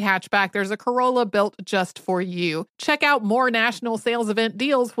sporty hatchback, there's a Corolla built just for you. Check out more national sales event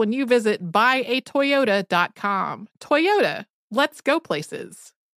deals when you visit buyatoyota.com. Toyota, let's go places.